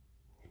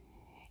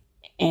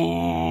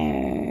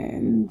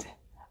 and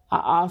I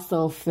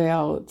also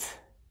felt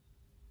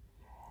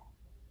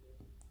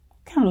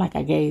kind of like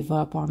I gave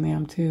up on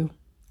them too.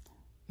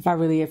 If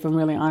I'm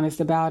really honest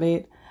about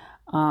it,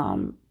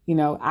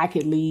 I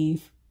could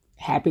leave,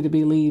 happy to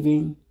be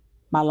leaving.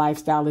 My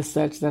lifestyle is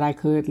such that I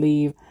could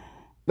leave.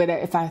 But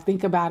if I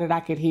think about it, I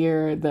could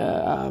hear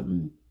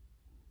the,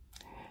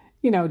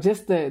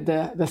 just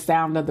the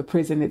sound of the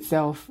prison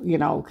itself,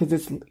 because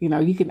it's,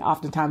 you can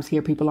oftentimes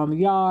hear people on the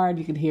yard.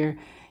 You can hear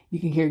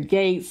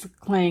gates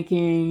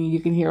clanking. You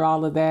can hear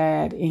all of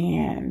that.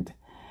 And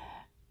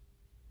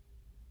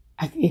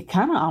it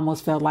kind of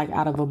almost felt like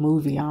out of a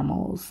movie,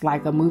 almost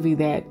like a movie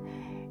that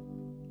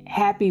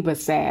happy but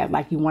sad.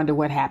 Like you wonder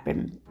what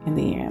happened in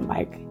the end.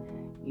 Like,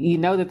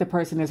 that the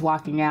person is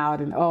walking out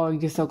and,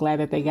 you're so glad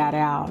that they got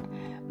out.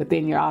 But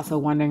then you're also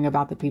wondering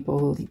about the people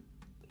who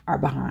are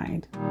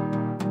behind.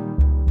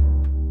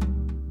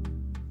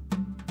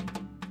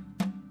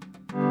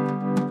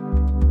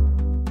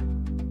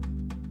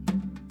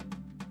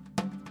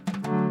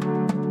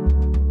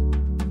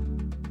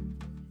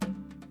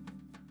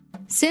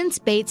 Since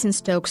Bates and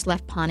Stokes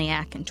left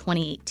Pontiac in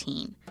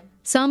 2018,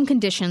 some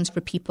conditions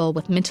for people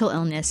with mental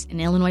illness in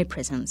Illinois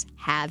prisons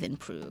have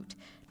improved,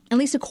 at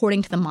least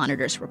according to the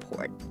Monitor's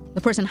report,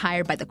 the person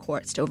hired by the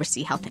courts to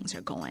oversee how things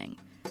are going.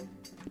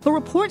 But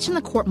reports from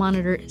the Court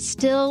Monitor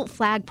still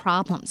flag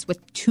problems with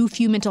too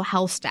few mental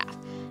health staff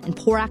and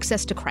poor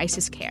access to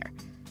crisis care.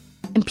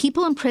 And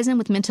people in prison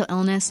with mental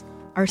illness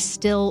are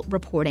still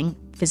reporting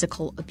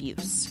physical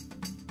abuse.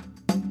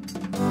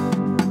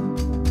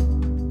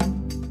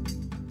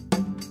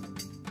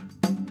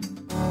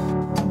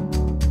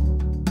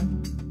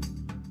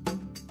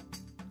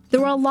 There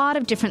were a lot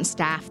of different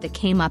staff that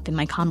came up in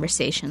my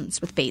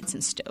conversations with Bates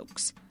and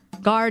Stokes.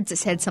 Guards that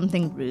said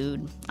something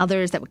rude,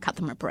 others that would cut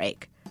them a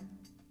break.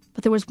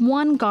 But there was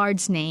one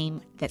guard's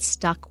name that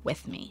stuck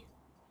with me.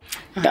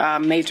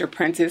 Major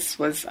Prentice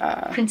was...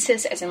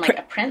 Princess as in like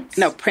a prince?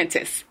 No,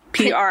 Prentice.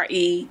 Prentice.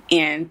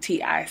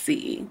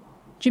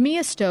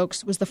 Jamia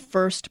Stokes was the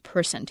first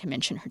person to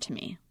mention her to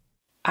me.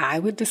 I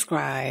would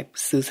describe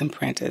Susan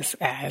Prentice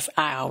as,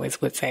 I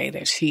always would say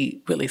that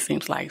she really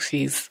seems like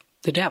she's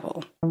the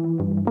devil.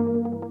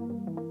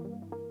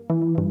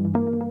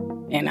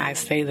 And I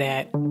say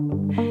that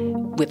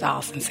with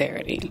all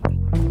sincerity.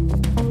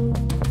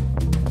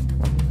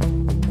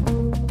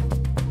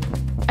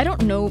 I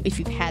don't know if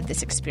you've had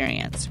this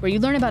experience where you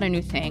learn about a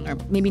new thing or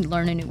maybe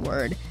learn a new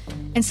word,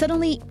 And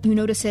suddenly, you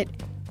notice it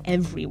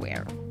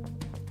everywhere.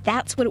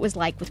 That's what it was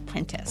like with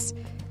Prentice.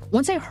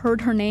 Once I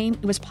heard her name,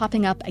 it was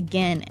popping up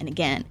again and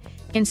again.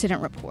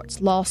 Incident reports,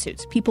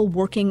 lawsuits, people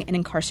working and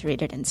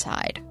incarcerated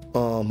inside.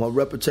 Her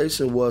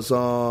reputation was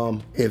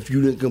if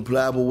you didn't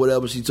comply with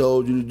whatever she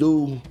told you to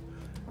do,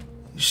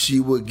 she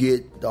would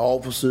get the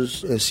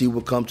officers and she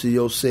would come to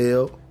your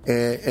cell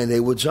and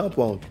they would jump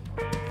on you.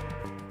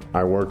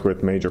 I worked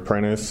with Major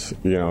Prentice.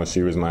 You know,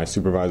 she was my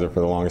supervisor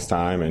for the longest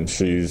time, and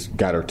she's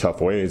got her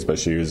tough ways, but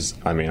she was,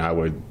 I mean, I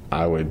would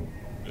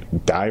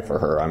die for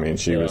her. I mean,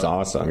 she was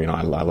awesome. You know,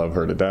 I love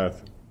her to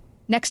death.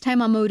 Next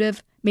time on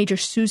Motive, Major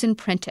Susan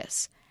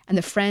Prentice and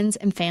the friends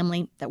and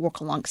family that work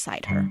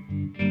alongside her.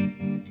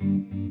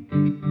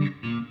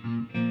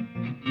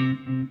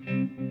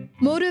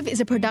 Motive is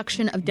a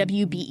production of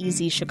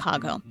WBEZ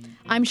Chicago.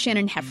 I'm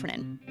Shannon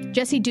Heffernan.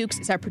 Jesse Dukes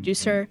is our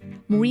producer.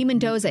 Marie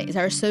Mendoza is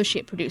our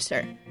associate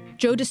producer.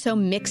 Joe Deso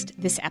mixed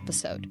this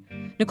episode.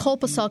 Nicole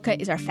Pasulka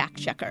is our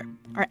fact-checker.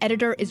 Our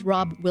editor is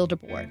Rob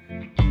Wildeboer.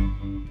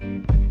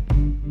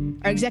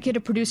 Our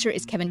executive producer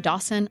is Kevin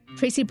Dawson.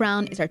 Tracy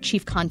Brown is our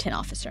chief content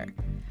officer.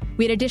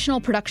 We had additional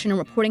production and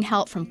reporting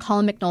help from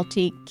Colin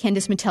McNulty,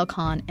 Candice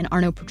Mattel-Khan, and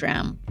Arno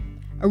Perdram.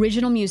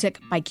 Original music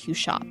by Q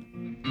Shop.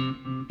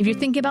 If you're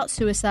thinking about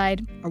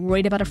suicide or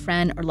worried about a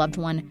friend or loved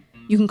one,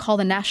 you can call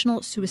the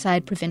National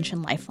Suicide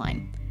Prevention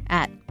Lifeline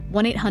at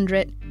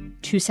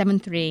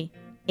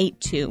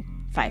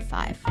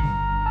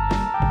 1-800-273-8255.